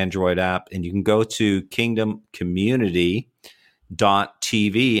iOS, Android app, and you can go to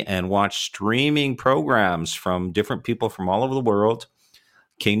kingdomcommunity.tv and watch streaming programs from different people from all over the world.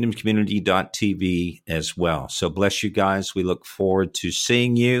 kingdomcommunity.tv as well. So bless you guys. We look forward to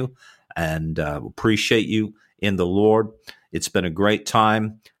seeing you and appreciate you in the Lord. It's been a great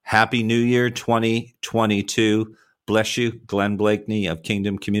time. Happy New Year 2022. Bless you. Glenn Blakeney of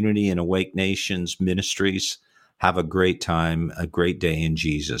Kingdom Community and Awake Nations Ministries. Have a great time, a great day in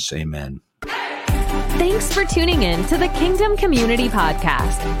Jesus. Amen. Thanks for tuning in to the Kingdom Community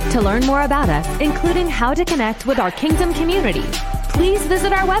Podcast. To learn more about us, including how to connect with our Kingdom community, please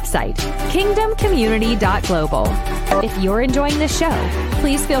visit our website, kingdomcommunity.global. If you're enjoying this show,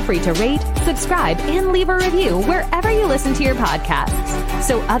 please feel free to rate, subscribe, and leave a review wherever you listen to your podcasts,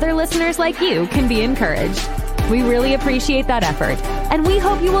 so other listeners like you can be encouraged. We really appreciate that effort, and we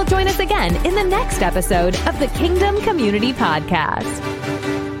hope you will join us again in the next episode of the Kingdom Community Podcast.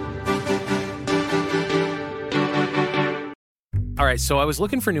 All right, so I was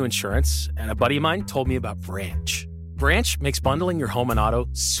looking for new insurance, and a buddy of mine told me about Branch. Branch makes bundling your home and auto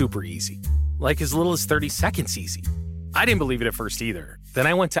super easy, like as little as 30 seconds easy. I didn't believe it at first either. Then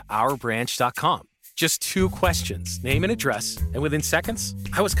I went to ourbranch.com. Just 2 questions, name and address, and within seconds,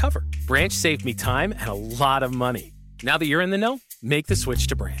 I was covered. Branch saved me time and a lot of money. Now that you're in the know, make the switch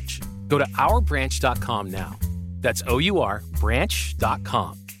to Branch. Go to ourbranch.com now. That's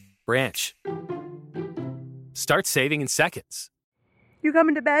ourbranch.com. Branch. Start saving in seconds. You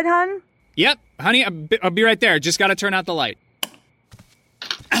coming to bed, hon? Yep, honey, I'll be right there. Just gotta turn out the light.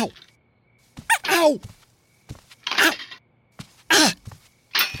 Ow! Ow! Ow! Ah!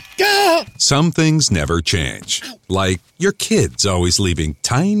 Gah! Some things never change. Like your kids always leaving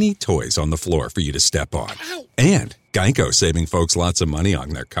tiny toys on the floor for you to step on. And Geico saving folks lots of money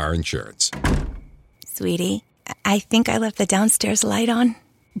on their car insurance. Sweetie, I think I left the downstairs light on.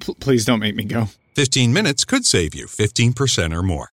 Please don't make me go. 15 minutes could save you 15% or more.